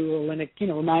Smith, who Olynyk,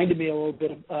 reminded me a little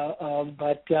bit of.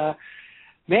 But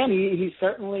man, he's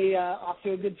certainly off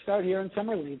to a good start here in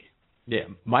Summer League. Yeah,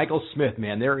 Michael Smith,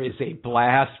 man, there is a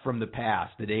blast from the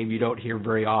past, a name you don't hear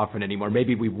very often anymore.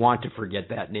 Maybe we want to forget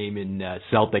that name in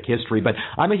Celtic history, but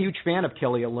I'm a huge fan of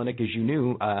Kelly Olynyk, as you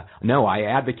knew. I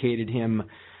advocated him,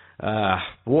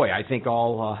 I think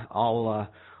all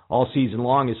season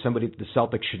long as somebody that the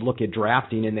Celtics should look at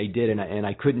drafting, and they did, and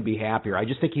I couldn't be happier. I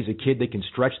just think he's a kid that can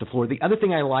stretch the floor. The other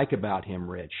thing I like about him,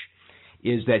 Rich,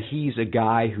 is that he's a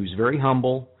guy who's very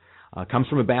humble, comes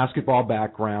from a basketball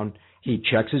background. He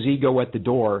checks his ego at the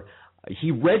door.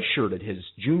 He redshirted his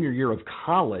junior year of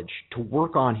college to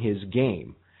work on his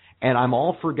game. And I'm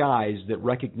all for guys that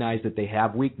recognize that they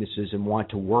have weaknesses and want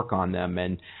to work on them.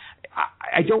 And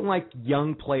I don't like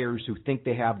young players who think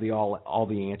they have all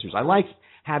the answers. I like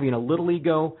having a little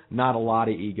ego, not a lot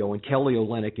of ego. And Kelly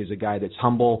Olynyk is a guy that's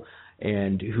humble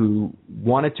and who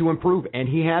wanted to improve, and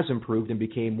he has improved and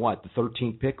became, the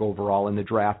 13th pick overall in the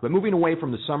draft. But moving away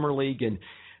from the Summer League and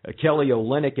Kelly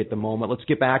Olynyk at the moment, let's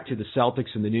get back to the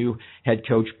Celtics and the new head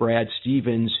coach, Brad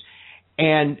Stevens.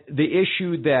 And the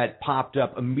issue that popped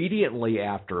up immediately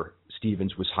after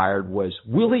Stevens was hired was,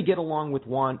 will he get along with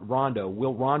Rondo?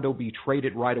 Will Rondo be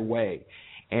traded right away?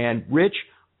 And, Rich,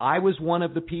 I was one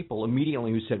of the people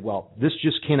immediately who said, this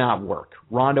just cannot work.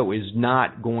 Rondo is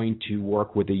not going to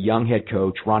work with a young head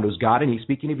coach. Rondo's got an ego.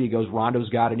 Speaking of egos, Rondo's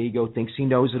got an ego, thinks he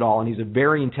knows it all, and he's a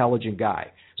very intelligent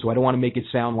guy. So I don't want to make it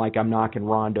sound like I'm knocking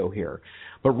Rondo here.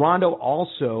 But Rondo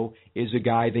also is a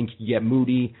guy that can get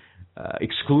moody,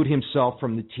 exclude himself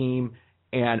from the team,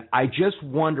 and I just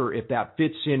wonder if that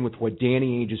fits in with what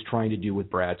Danny Ainge is trying to do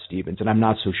with Brad Stevens, and I'm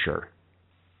not so sure.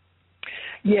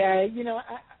 Yeah,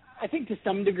 I think to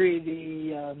some degree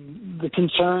the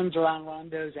concerns around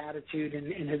Rondo's attitude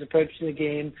and his approach to the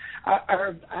game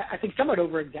are I think somewhat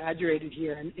over-exaggerated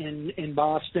here in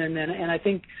Boston, and I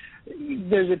think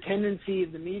there's a tendency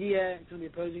of the media and some of the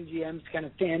opposing GMs to kind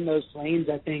of fan those flames.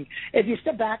 I think if you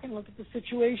step back and look at the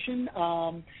situation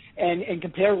and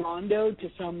compare Rondo to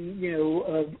some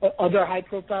other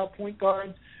high-profile point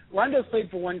guards, Rondo's played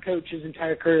for one coach his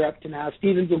entire career up to now.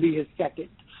 Stevens will be his second.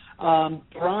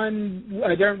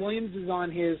 Deron Williams is on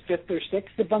his 5th or 6th,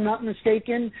 if I'm not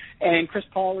mistaken, and Chris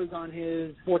Paul is on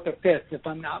his 4th or 5th, if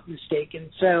I'm not mistaken.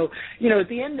 So, at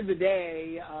the end of the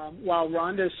day, while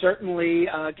Rondo certainly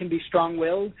can be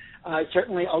strong-willed,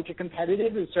 certainly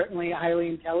ultra-competitive, and certainly highly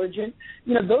intelligent,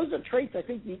 those are traits I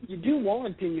think you do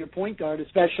want in your point guard,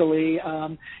 especially.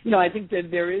 I think that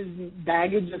there is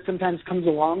baggage that sometimes comes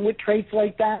along with traits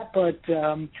like that, but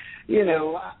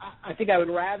I think I would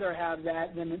rather have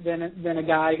that than a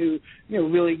guy who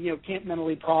really can't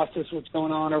mentally process what's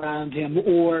going on around him,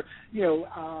 or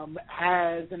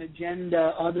has an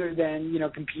agenda other than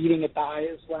competing at the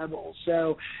highest level.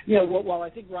 So while I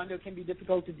think Rondo can be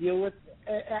difficult to deal with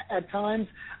at times,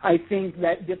 I think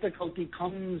that difficulty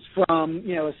comes from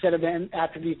a set of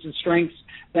attributes and strengths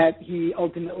that he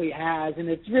ultimately has, and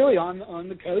it's really on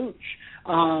the coach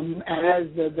as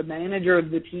the manager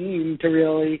of the team to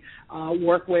really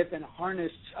work with and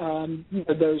harness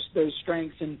those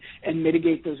strengths and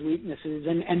mitigate those weaknesses.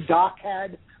 And Doc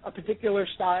had a particular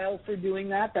style for doing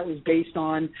that was based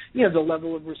on the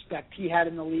level of respect he had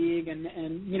in the league and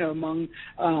among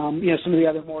some of the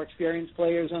other more experienced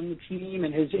players on the team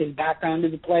and his background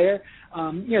as a player.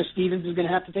 Stevens is going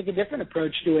to have to take a different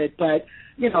approach to it, but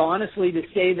honestly, to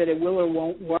say that it will or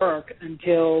won't work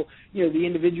until the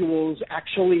individuals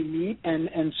actually meet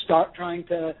and start trying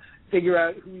to figure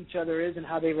out who each other is and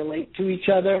how they relate to each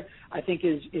other, I think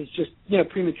is just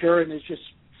premature and is just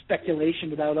speculation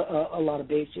without a lot of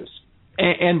basis.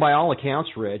 And by all accounts,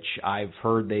 Rich, I've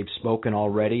heard they've spoken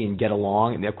already and get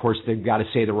along, and of course they've got to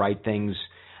say the right things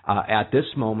at this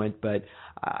moment, but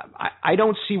I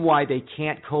don't see why they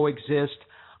can't coexist.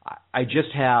 I just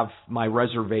have my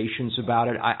reservations about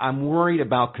it. I'm worried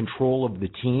about control of the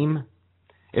team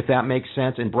if that makes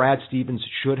sense. And Brad Stevens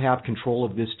should have control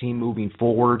of this team moving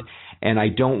forward. And I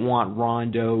don't want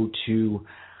Rondo to,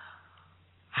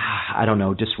 I don't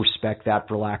know, disrespect that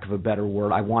for lack of a better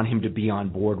word. I want him to be on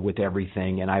board with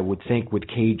everything. And I would think with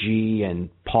KG and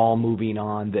Paul moving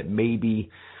on that maybe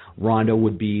Rondo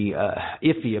would be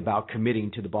iffy about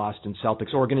committing to the Boston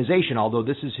Celtics organization, although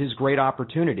this is his great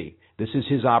opportunity. This is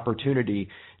his opportunity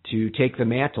to take the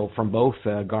mantle from both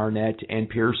Garnett and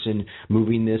Pearson,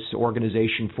 moving this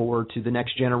organization forward to the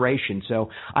next generation. So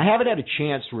I haven't had a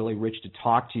chance, really, Rich, to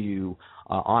talk to you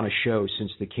on a show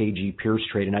since the KG Pierce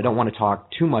trade, and I don't want to talk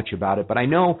too much about it, but I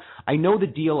know the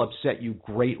deal upset you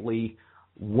greatly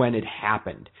when it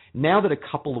happened. Now that a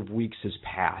couple of weeks has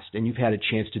passed and you've had a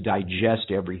chance to digest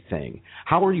everything,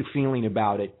 how are you feeling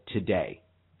about it today?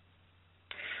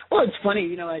 Well, it's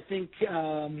funny, I think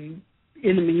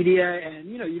in the media and,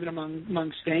 even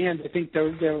amongst fans, I think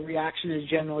their reaction has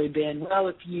generally been, well,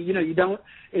 if you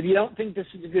don't think this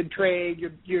is a good trade,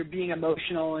 you're being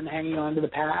emotional and hanging on to the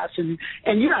past. And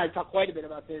I talked quite a bit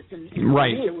about this, and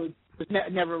right. For me, it was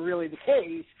never really the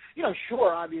case.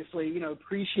 Sure, obviously,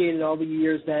 appreciated all the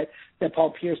years that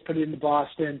Paul Pierce put into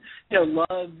Boston.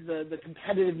 Loved the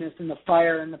competitiveness and the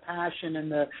fire and the passion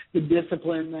and the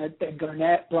discipline that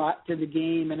Garnett brought to the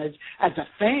game. And as a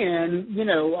fan,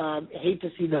 hate to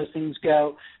see those things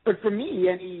go. But for me,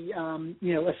 any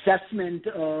assessment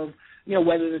of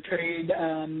whether the trade,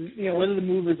 whether the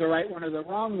move is the right one or the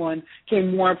wrong one,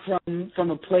 came more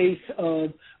from a place of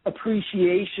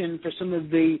appreciation for some of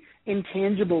the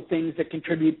intangible things that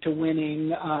contribute to winning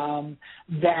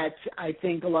that I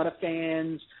think a lot of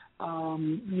fans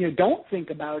don't think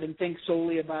about and think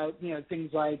solely about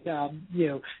things like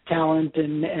talent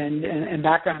and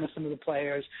background of some of the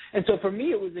players. And so for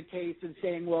me, it was a case of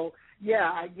saying, well,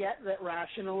 yeah, I get that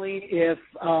rationally if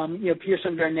Pierce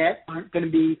and Garnett aren't going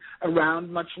to be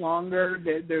around much longer,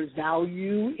 there's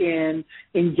value in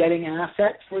getting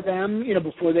assets for them,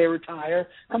 before they retire.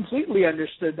 Completely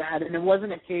understood that, and it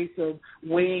wasn't a case of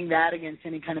weighing that against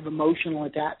any kind of emotional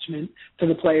attachment to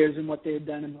the players and what they had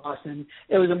done in Boston.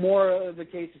 It was more of a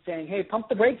case of saying, hey, pump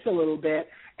the brakes a little bit,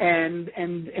 and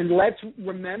let's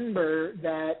remember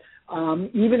that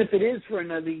even if it is for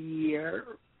another year,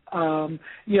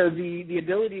 the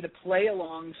ability to play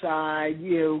alongside,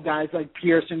 guys like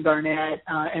Pierce and Garnett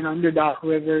and under Doc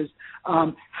Rivers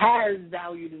has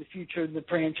value to the future of the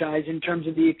franchise in terms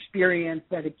of the experience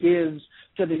that it gives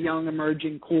to the young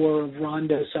emerging core of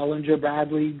Rondo, Sullinger,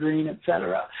 Bradley, Green, et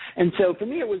cetera. And so for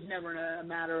me, it was never a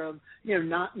matter of,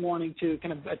 not wanting to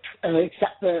kind of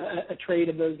accept a trade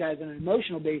of those guys on an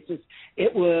emotional basis.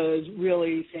 It was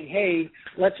really saying, hey,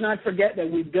 let's not forget that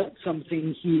we built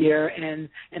something here and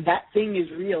that thing is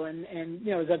real. And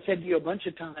as I've said to you a bunch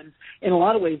of times, in a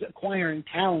lot of ways, acquiring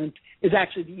talent is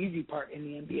actually the easy part in the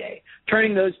NBA.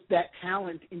 Turning that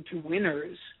talent into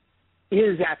winners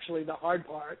is actually the hard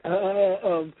part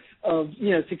of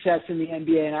success in the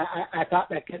NBA, and I thought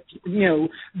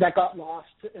that got lost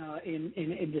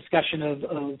in discussion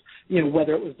of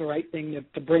whether it was the right thing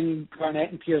to bring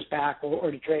Garnett and Pierce back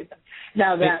or to trade them.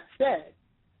 Now that said,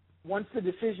 once the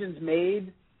decision's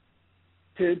made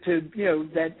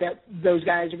that those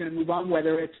guys are going to move on,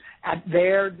 whether it's at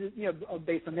their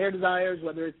based on their desires,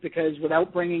 whether it's because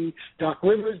without bringing Doc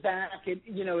Rivers back,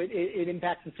 it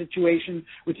impacts the situation,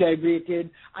 which I agree it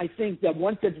did. I think that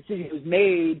once the decision was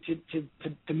made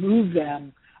to move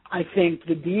them, I think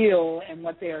the deal and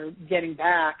what they are getting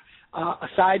back,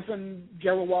 aside from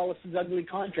Gerald Wallace's ugly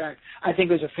contract, I think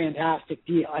it was a fantastic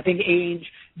deal. I think Ainge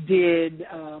did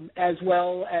as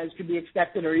well as could be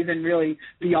expected, or even really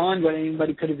beyond what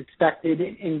anybody could have expected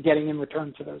in getting in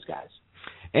return for those guys.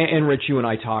 And Rich, you and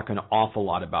I talk an awful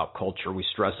lot about culture. We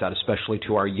stress that, especially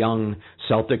to our young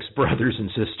Celtics brothers and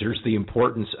sisters, the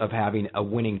importance of having a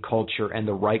winning culture and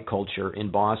the right culture in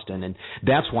Boston. And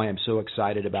that's why I'm so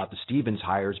excited about the Stevens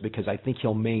hires, because I think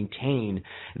he'll maintain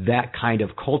that kind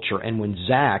of culture. And when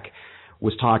Zach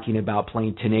was talking about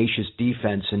playing tenacious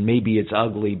defense, and maybe it's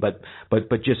ugly, but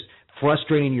just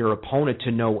frustrating your opponent to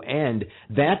no end,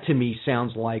 that to me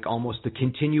sounds like almost the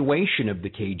continuation of the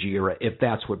KG era, if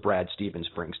that's what Brad Stevens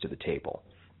brings to the table.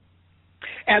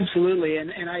 Absolutely,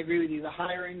 and I agree with you. The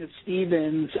hiring of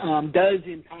Stevens does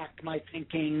impact my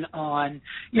thinking on,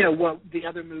 what the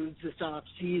other moves this off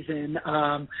season.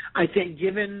 I think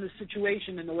given the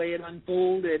situation and the way it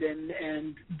unfolded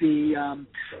and the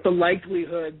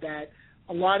likelihood that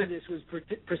a lot of this was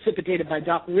precipitated by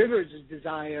Doc Rivers'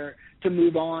 desire to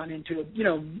move on into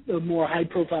a more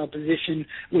high-profile position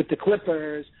with the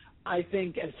Clippers. I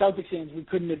think as Celtics fans, we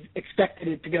couldn't have expected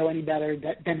it to go any better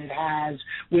than it has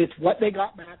with what they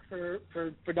got back for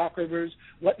Doc Rivers,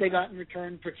 what they got in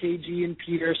return for KG and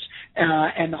Pierce,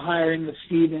 and the hiring of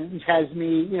Stevens has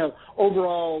me,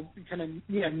 overall kind of,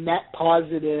 net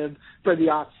positive for the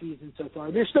off season so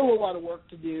far. There's still a lot of work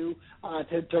to do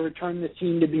to return the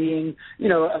team to being,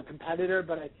 a competitor,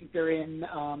 but I think they're in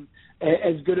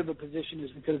as good of a position as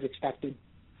we could have expected.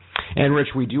 And, Rich,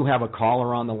 we do have a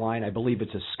caller on the line. I believe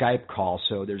it's a Skype call,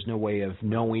 so there's no way of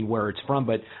knowing where it's from,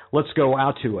 but let's go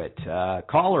out to it.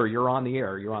 Caller, you're on the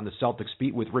air. You're on the Celtics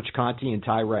Beat with Rich Conte and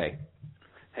Ty Ray.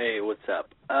 Hey, what's up?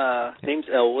 Name's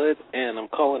Elwood, and I'm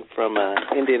calling from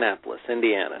Indianapolis,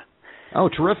 Indiana. Oh,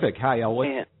 terrific. Hi, Elwood.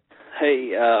 And,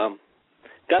 hey,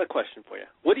 got a question for you.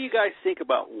 What do you guys think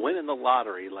about winning the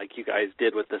lottery like you guys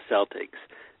did with the Celtics?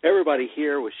 Everybody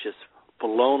here was just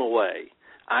blown away.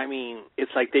 I mean,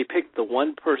 it's like they picked the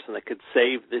one person that could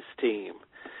save this team.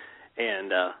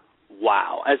 And,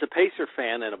 wow. As a Pacer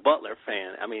fan and a Butler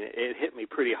fan, I mean, it hit me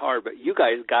pretty hard, but you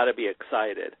guys got to be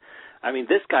excited. I mean,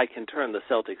 this guy can turn the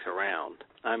Celtics around.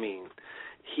 I mean,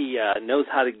 he knows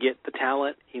how to get the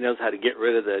talent. He knows how to get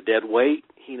rid of the dead weight.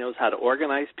 He knows how to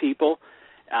organize people.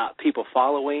 People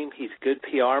follow him. He's a good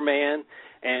PR man.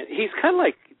 And he's kind of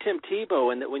like Tim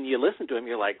Tebow, and that when you listen to him,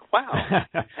 you're like, wow,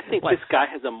 I think this guy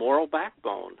has a moral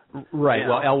backbone. Right.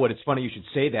 Well, Elwood, it's funny you should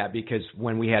say that because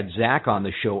when we had Zach on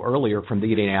the show earlier from the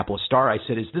Indianapolis Star, I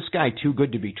said, is this guy too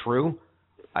good to be true?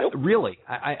 Nope. Really.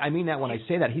 I mean that when I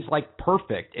say that. He's like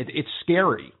perfect. It's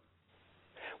scary.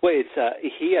 Well,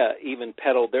 he even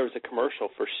peddled. There was a commercial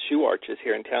for shoe arches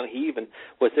here in town. He even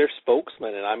was their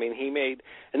spokesman, and I mean, he made.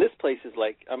 And this place is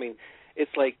like, I mean,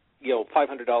 it's like $500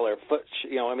 a foot.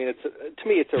 I mean, it's to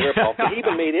me, it's a ripoff. But he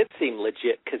even made it seem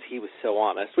legit because he was so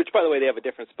honest. Which, by the way, they have a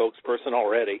different spokesperson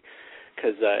already,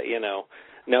 because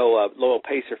no loyal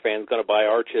Pacer fan is going to buy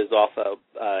arches off a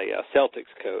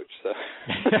Celtics coach. So,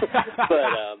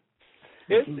 but.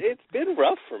 It's been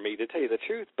rough for me, to tell you the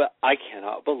truth, but I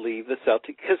cannot believe the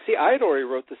Celtics. Because, see, I had already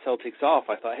wrote the Celtics off.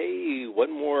 I thought, hey,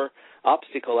 one more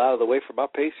obstacle out of the way for my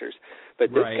Pacers. But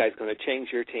this guy's going to change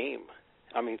your team.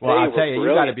 I mean, well, I'll tell you,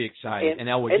 brilliant. You got to be excited.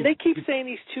 And they keep saying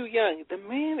he's too young. The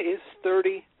man is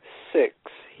 36.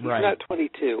 He's not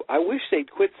 22. I wish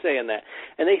they'd quit saying that.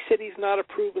 And they said he's not a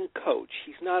proven coach.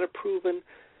 He's not a proven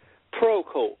pro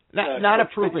coach. Not a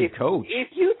proven coach.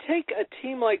 If you take a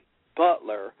team like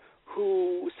Butler,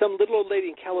 who some little old lady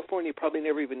in California probably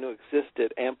never even knew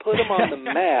existed, and put him on the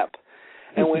map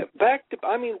and went back to,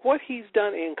 I mean, what he's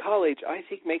done in college, I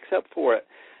think makes up for it.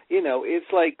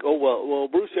 It's like, well,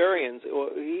 Bruce Arians,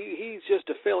 he's just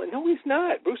a fill-in. No, he's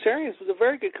not. Bruce Arians was a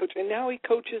very good coach, and now he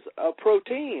coaches a pro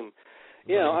team.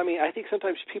 I mean, I think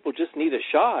sometimes people just need a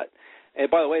shot. And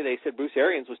by the way, they said Bruce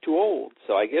Arians was too old,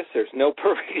 so I guess there's no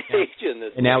perfect age in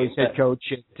this. And now he's head coach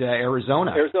at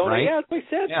Arizona. Right? Yeah, that's what I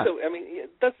said. Yeah. So I mean,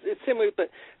 it's similar.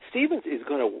 But Stevens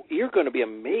you're going to be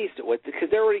amazed at because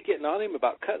they're already getting on him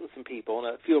about cutting some people.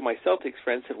 And a few of my Celtics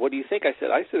friends said, "What do you think?" I said,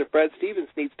 if Brad Stevens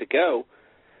needs to go,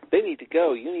 they need to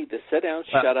go. You need to sit down,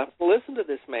 shut up, and listen to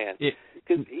this man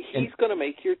because he's going to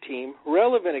make your team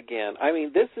relevant again. I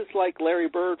mean, this is like Larry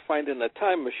Bird finding a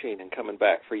time machine and coming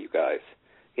back for you guys.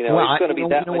 It's going to be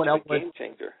that much of a game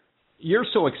changer. You're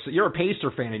a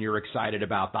Pacer fan and you're excited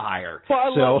about the hire. Well, I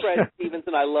love Brad Stevens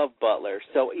and I love Butler.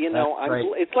 So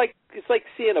it's like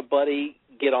seeing a buddy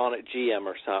get on at GM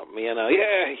or something.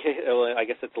 Well, I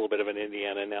guess that's a little bit of an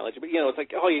Indiana analogy, but it's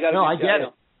like, oh, you got to. No, I get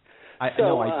it. I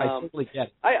totally get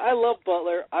it. I love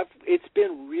Butler. It's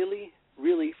been really,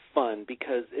 really fun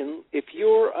because if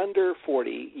you're under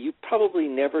 40, you've probably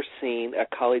never seen a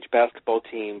college basketball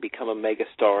team become a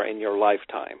megastar in your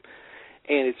lifetime.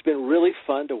 And it's been really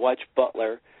fun to watch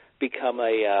Butler become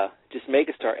a just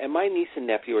megastar. And my niece and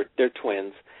nephew, they're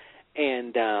twins,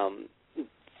 and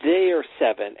they are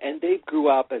 7, and they grew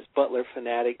up as Butler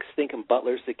fanatics, thinking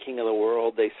Butler's the king of the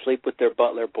world. They sleep with their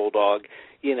Butler bulldog,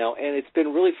 and it's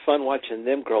been really fun watching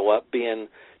them grow up being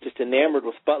just enamored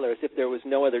with Butler as if there was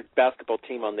no other basketball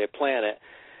team on their planet,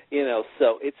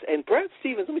 So and Brad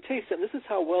Stevens, let me tell you something, this is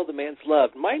how well the man's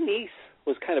loved. My niece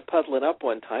was kind of puzzling up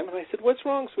one time, and I said, "What's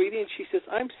wrong, sweetie?" And she says,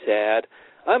 "I'm sad.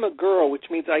 I'm a girl, which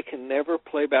means I can never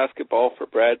play basketball for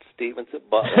Brad Stevens at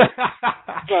Butler."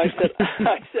 So I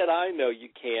said, "I know you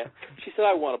can't." She said,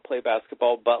 "I want to play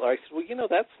basketball at Butler." I said, "Well,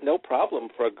 that's no problem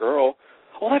for a girl."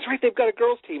 "Oh, that's right, they've got a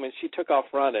girls' team," and she took off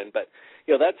running. But,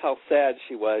 that's how sad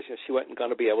she was. She wasn't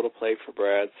going to be able to play for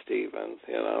Brad Stevens,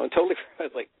 and totally, I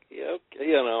was like,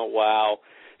 wow.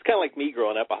 It's kind of like me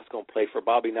growing up. I was going to play for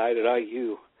Bobby Knight at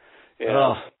IU.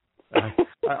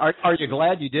 Are you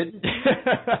glad you didn't?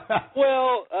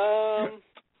 Well,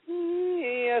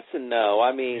 yes and no.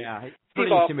 I mean,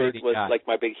 Steve Alford was like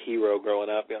my big hero growing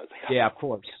up. You know, yeah, of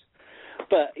course.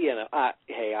 But, you know,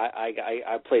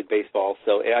 I played baseball,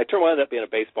 so I wound up being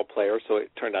a baseball player, so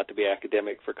it turned out to be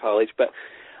academic for college. But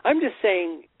I'm just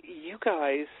saying, you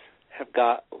guys have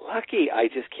got lucky. I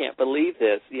just can't believe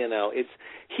this. You know,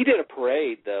 he did a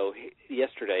parade, though,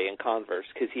 yesterday in Converse,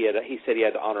 because he said he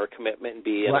had to honor a commitment and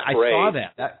be in a parade. I saw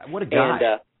that. What a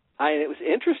guy. And it was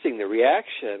interesting, the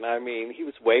reaction. I mean, he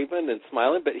was waving and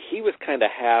smiling, but he was kind of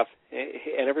half,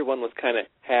 and everyone was kind of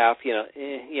half, you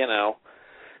know,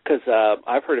 because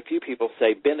I've heard a few people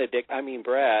say Brad,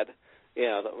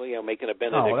 making a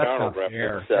Benedict Arnold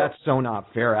reference. So, that's so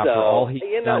not fair after all he's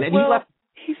done. And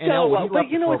he's done a lot, but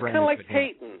it's kind of like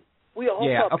Peyton. We all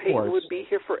thought Peyton would be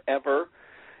here forever.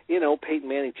 You know, Peyton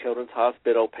Manning Children's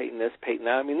Hospital, Peyton this, Peyton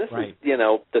that. I mean, this is,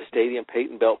 the stadium,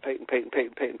 Peyton built, Peyton.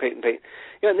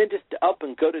 And then just up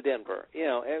and go to Denver. You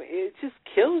know, and it just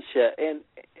kills you. And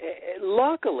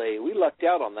luckily, we lucked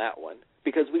out on that one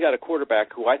because we got a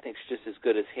quarterback who I think is just as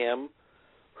good as him.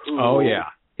 Who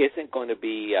isn't going to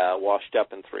be washed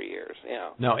up in 3 years. You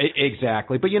know. No,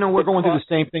 exactly. But, we're going through the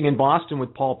same thing in Boston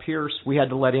with Paul Pierce. We had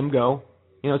to let him go.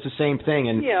 It's the same thing.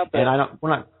 And we're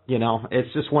not,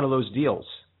 it's just one of those deals.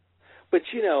 But,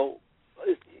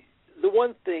 the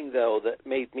one thing, though, that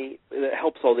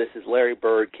helps all this is Larry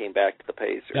Bird came back to the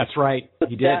Pacers. That's right.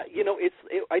 He did.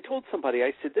 I told somebody,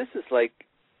 I said, this is like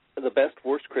the best,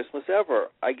 worst Christmas ever.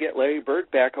 I get Larry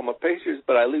Bird back on my Pacers,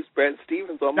 but I lose Brad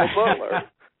Stevens on my Butler.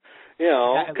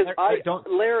 Because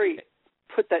Larry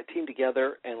put that team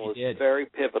together and was very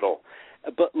pivotal.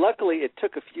 But luckily, it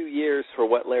took a few years for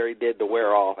what Larry did to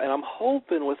wear off. And I'm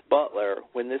hoping with Butler,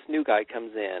 when this new guy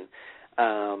comes in,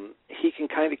 he can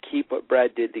kind of keep what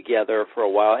Brad did together for a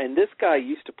while. And this guy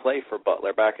used to play for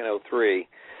Butler back in 2003.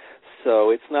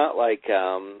 So it's not like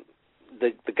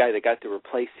the guy that got to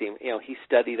replace him. He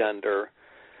studied under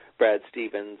Brad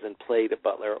Stevens and played at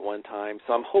Butler at one time.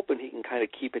 So I'm hoping he can kind of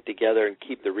keep it together and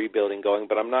keep the rebuilding going,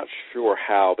 but I'm not sure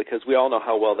how, because we all know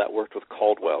how well that worked with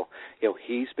Caldwell.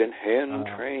 He's been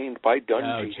hand-trained by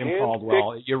Dungy. Jim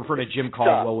Caldwell. You refer to Jim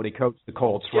Caldwell when he coached the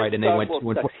Colts, right? And they went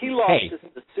 2-4. He lost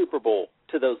the Super Bowl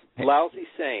to those lousy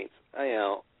Saints.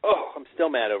 I'm still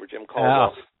mad over Jim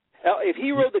Caldwell. If he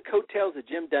rode the coattails of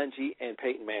Jim Dungy and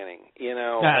Peyton Manning,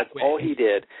 that's all he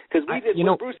did. Because when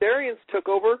Bruce Arians took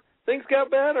over, things got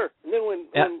better. And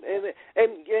then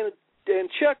and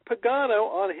Chuck Pagano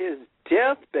on his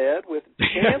deathbed with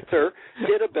cancer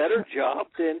did a better job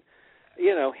than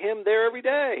him there every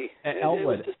day. It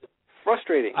was just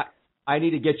frustrating. I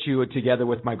need to get you together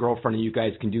with my girlfriend, and you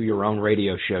guys can do your own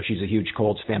radio show. She's a huge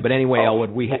Colts fan. But anyway,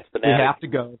 Elwood, we have to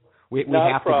go. We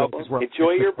have to go.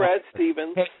 Enjoy your Brad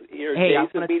Stevens. Your days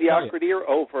of mediocrity are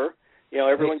over.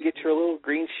 Everyone get your little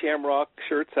green shamrock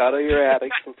shirts out of your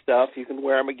attics and stuff. You can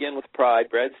wear them again with pride.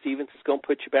 Brad Stevens is going to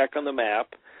put you back on the map.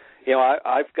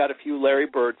 I've got a few Larry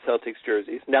Bird Celtics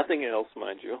jerseys. Nothing else,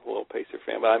 mind you. A little Pacer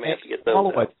fan, but I may have to get those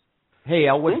out. Hey,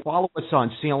 Elwood, follow us on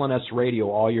CLNS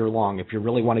Radio all year long if you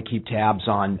really want to keep tabs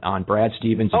on Brad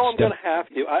Stevens. I'm going to have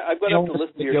to. I've got to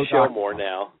listen to your show more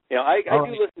now. I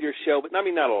do listen to your show, but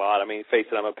not a lot. I mean, face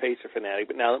it, I'm a Pacer fanatic,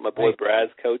 but now that my boy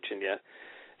Brad's coaching you,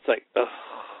 it's like,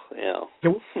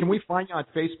 Can we find you on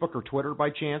Facebook or Twitter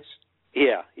by chance?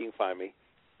 Yeah, you can find me.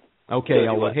 Okay,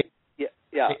 Elwood. Hey.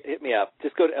 Yeah, hit me up.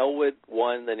 Just go to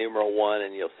Elwood1, the numeral 1,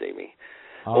 and you'll see me.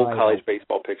 Old college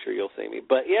baseball picture, you'll see me.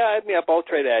 But yeah, hit me up. I'll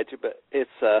trade at you. But it's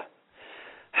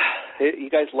you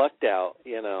guys lucked out.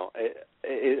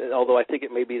 Although I think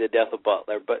it may be the death of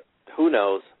Butler, but who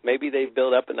knows? Maybe they've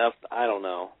built up enough. I don't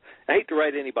know. I hate to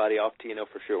write anybody off to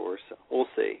for sure. So we'll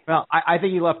see. Well, I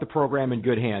think you left the program in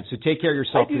good hands. So take care of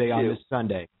yourself today on this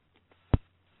Sunday.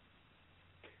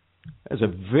 As a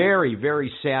very,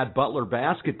 very sad Butler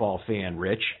basketball fan,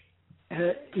 Rich.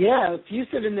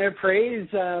 effusive in their praise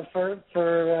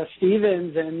for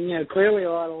Stevens, and clearly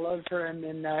a lot of love for him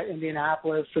in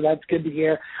Indianapolis. So that's good to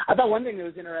hear. I thought one thing that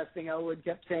was interesting, Elwood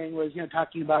kept saying was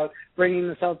talking about bringing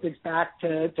the Celtics back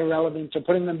to relevance or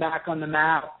putting them back on the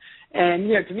map. And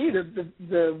to me,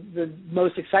 the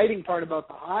most exciting part about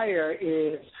the hire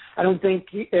is I don't think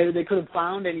they could have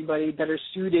found anybody better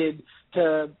suited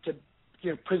to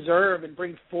preserve and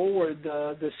bring forward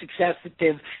the success that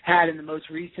they've had in the most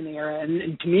recent era.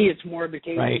 And to me, it's more of a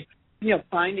case of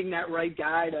finding that right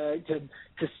guy to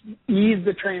ease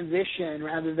the transition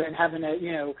rather than having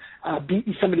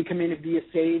somebody come in and be a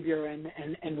savior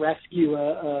and rescue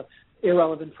a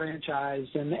irrelevant franchise.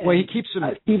 And he keeps him.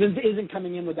 Stevens isn't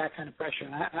coming in with that kind of pressure,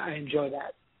 and I enjoy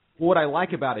that. What I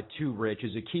like about it too, Rich,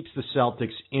 is it keeps the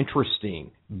Celtics interesting,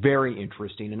 very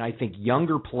interesting, and I think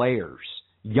younger players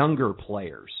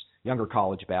younger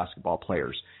college basketball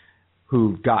players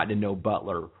who've gotten to know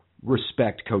Butler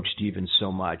respect Coach Stevens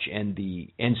so much, and the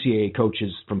NCAA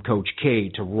coaches from Coach K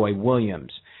to Roy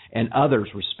Williams and others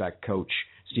respect Coach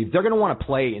Steve. They're going to want to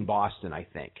play in Boston, I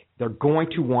think. They're going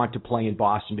to want to play in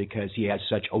Boston because he has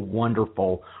such a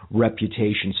wonderful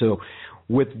reputation. So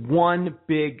with one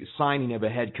big signing of a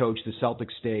head coach, the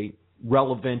Celtics stay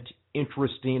relevant,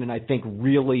 interesting, and I think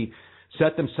really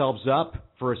set themselves up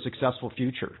for a successful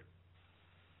future.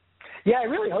 Yeah, I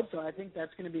really hope so. I think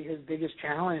that's going to be his biggest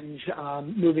challenge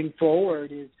moving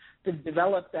forward, is to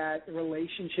develop that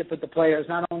relationship with the players,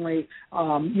 not only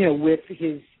with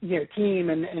his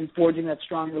team and forging that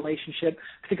strong relationship,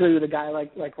 particularly with a guy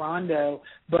like Rondo,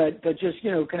 but just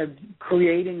kind of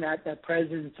creating that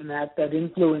presence and that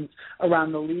influence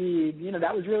around the league.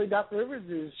 That was really Doc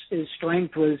Rivers' his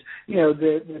strength, was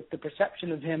the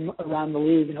perception of him around the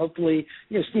league, and hopefully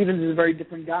Stevens is a very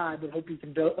different guy, but hopefully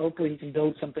he can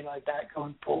build something like that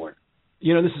going forward.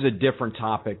 This is a different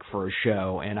topic for a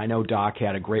show, and I know Doc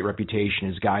had a great reputation.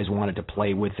 His guys wanted to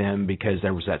play with him because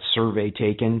there was that survey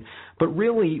taken. But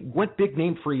really, what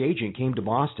big-name free agent came to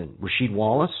Boston? Rasheed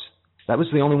Wallace? That was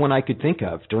the only one I could think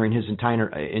of during his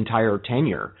entire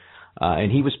tenure.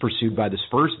 And he was pursued by the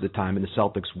Spurs at the time, and the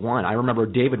Celtics won. I remember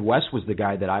David West was the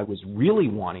guy that I was really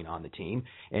wanting on the team,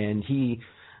 and he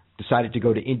decided to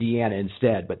go to Indiana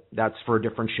instead, but that's for a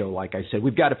different show, like I said.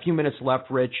 We've got a few minutes left,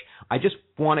 Rich. I just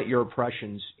wanted your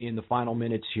impressions in the final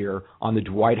minutes here on the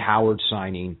Dwight Howard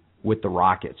signing with the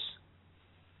Rockets.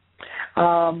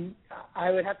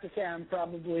 I would have to say I'm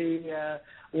probably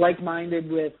like-minded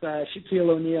with Shaquille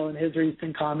O'Neal and his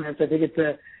recent comments. I think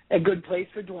it's a good place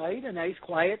for Dwight, a nice,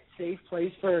 quiet, safe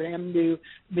place for him to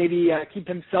maybe keep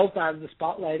himself out of the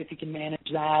spotlight if he can manage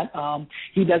that.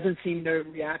 He doesn't seem to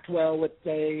react well with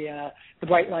the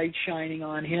bright light shining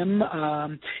on him.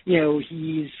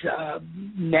 He's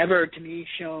never, to me,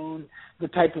 shown the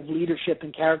type of leadership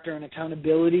and character and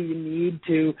accountability you need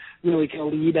to really kind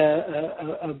of lead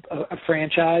a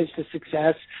franchise to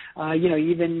success.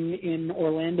 Even in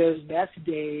Orlando's best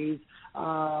days,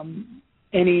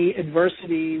 any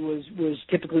adversity was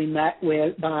typically met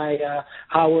by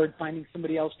Howard finding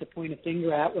somebody else to point a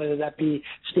finger at, whether that be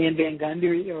Stan Van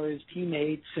Gundy or his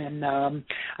teammates. And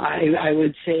I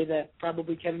would say that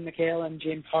probably Kevin McHale and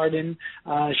James Harden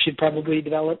should probably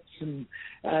develop some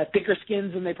thicker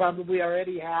skins than they probably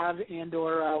already have, and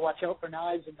or watch out for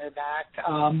knives in their back.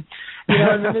 And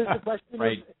then there's the question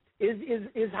right.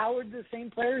 Is Howard the same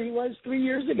player he was 3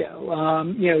 years ago?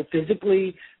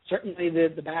 Physically, certainly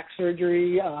the back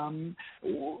surgery,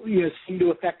 seemed to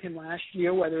affect him last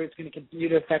year. Whether it's going to continue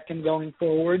to affect him going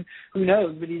forward, who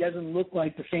knows? But he doesn't look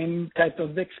like the same type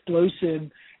of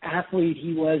explosive athlete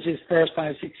he was his first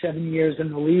 5, 6, 7 years in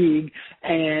the league.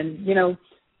 And,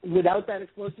 without that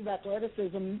explosive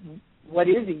athleticism, what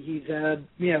is he? He's a,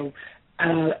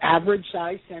 average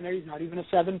size center. He's not even a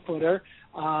 7-footer.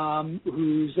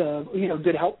 Who's a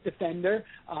good help defender,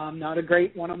 not a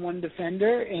great one-on-one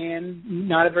defender, and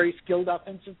not a very skilled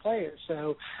offensive player.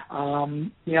 So,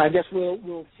 I guess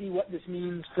we'll see what this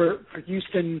means for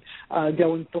Houston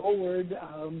going forward.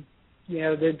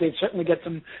 They've certainly got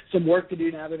some work to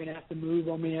do now. They're going to have to move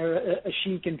Omer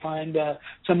Asik and find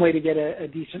some way to get a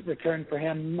decent return for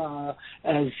him,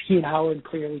 as he and Howard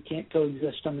clearly can't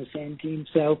coexist on the same team.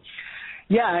 So,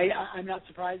 yeah, I'm not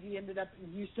surprised he ended up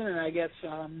in Houston, and I guess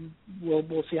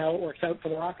we'll see how it works out for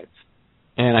the Rockets.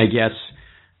 And I guess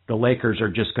the Lakers are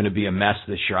just going to be a mess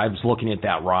this year. I was looking at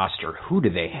that roster. Who do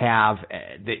they have?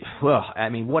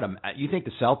 You think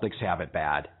the Celtics have it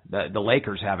bad? The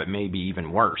Lakers have it maybe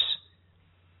even worse.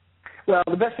 Well,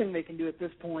 the best thing they can do at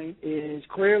this point is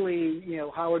clearly,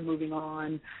 Howard moving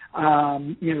on,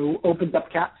 opens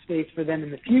up cap space for them in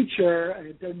the future.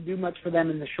 It doesn't do much for them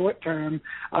in the short term.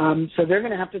 So they're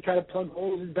going to have to try to plug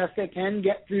holes as best they can,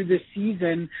 get through this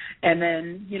season, and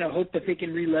then, hope that they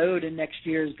can reload in next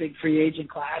year's big free agent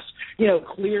class.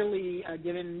 Clearly,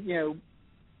 given,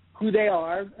 who they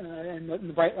are and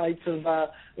the bright lights of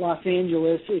Los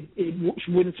Angeles, it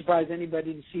wouldn't surprise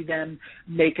anybody to see them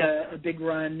make a big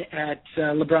run at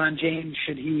LeBron James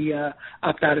should he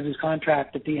opt out of his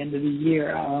contract at the end of the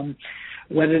year.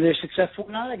 Whether they're successful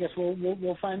or not, I guess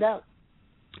we'll find out.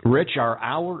 Rich, our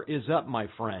hour is up, my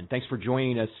friend. Thanks for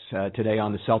joining us today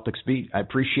on the Celtics Beat. I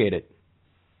appreciate it.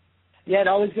 Yeah, it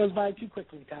always goes by too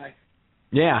quickly, Ty.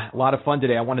 Yeah, a lot of fun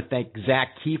today. I want to thank Zach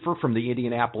Kiefer from the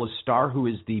Indianapolis Star, who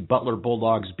is the Butler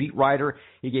Bulldogs beat writer.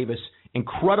 He gave us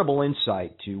incredible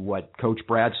insight to what Coach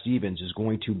Brad Stevens is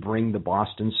going to bring the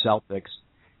Boston Celtics.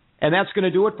 And that's going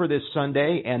to do it for this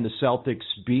Sunday and the Celtics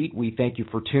Beat. We thank you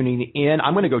for tuning in.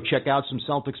 I'm going to go check out some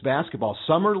Celtics basketball.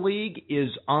 Summer League is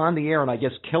on the air, and I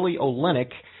guess Kelly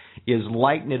Olynyk is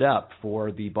lighting it up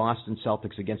for the Boston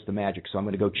Celtics against the Magic, so I'm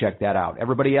going to go check that out.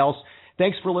 Everybody else,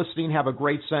 thanks for listening. Have a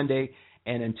great Sunday,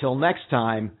 and until next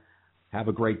time, have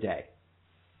a great day.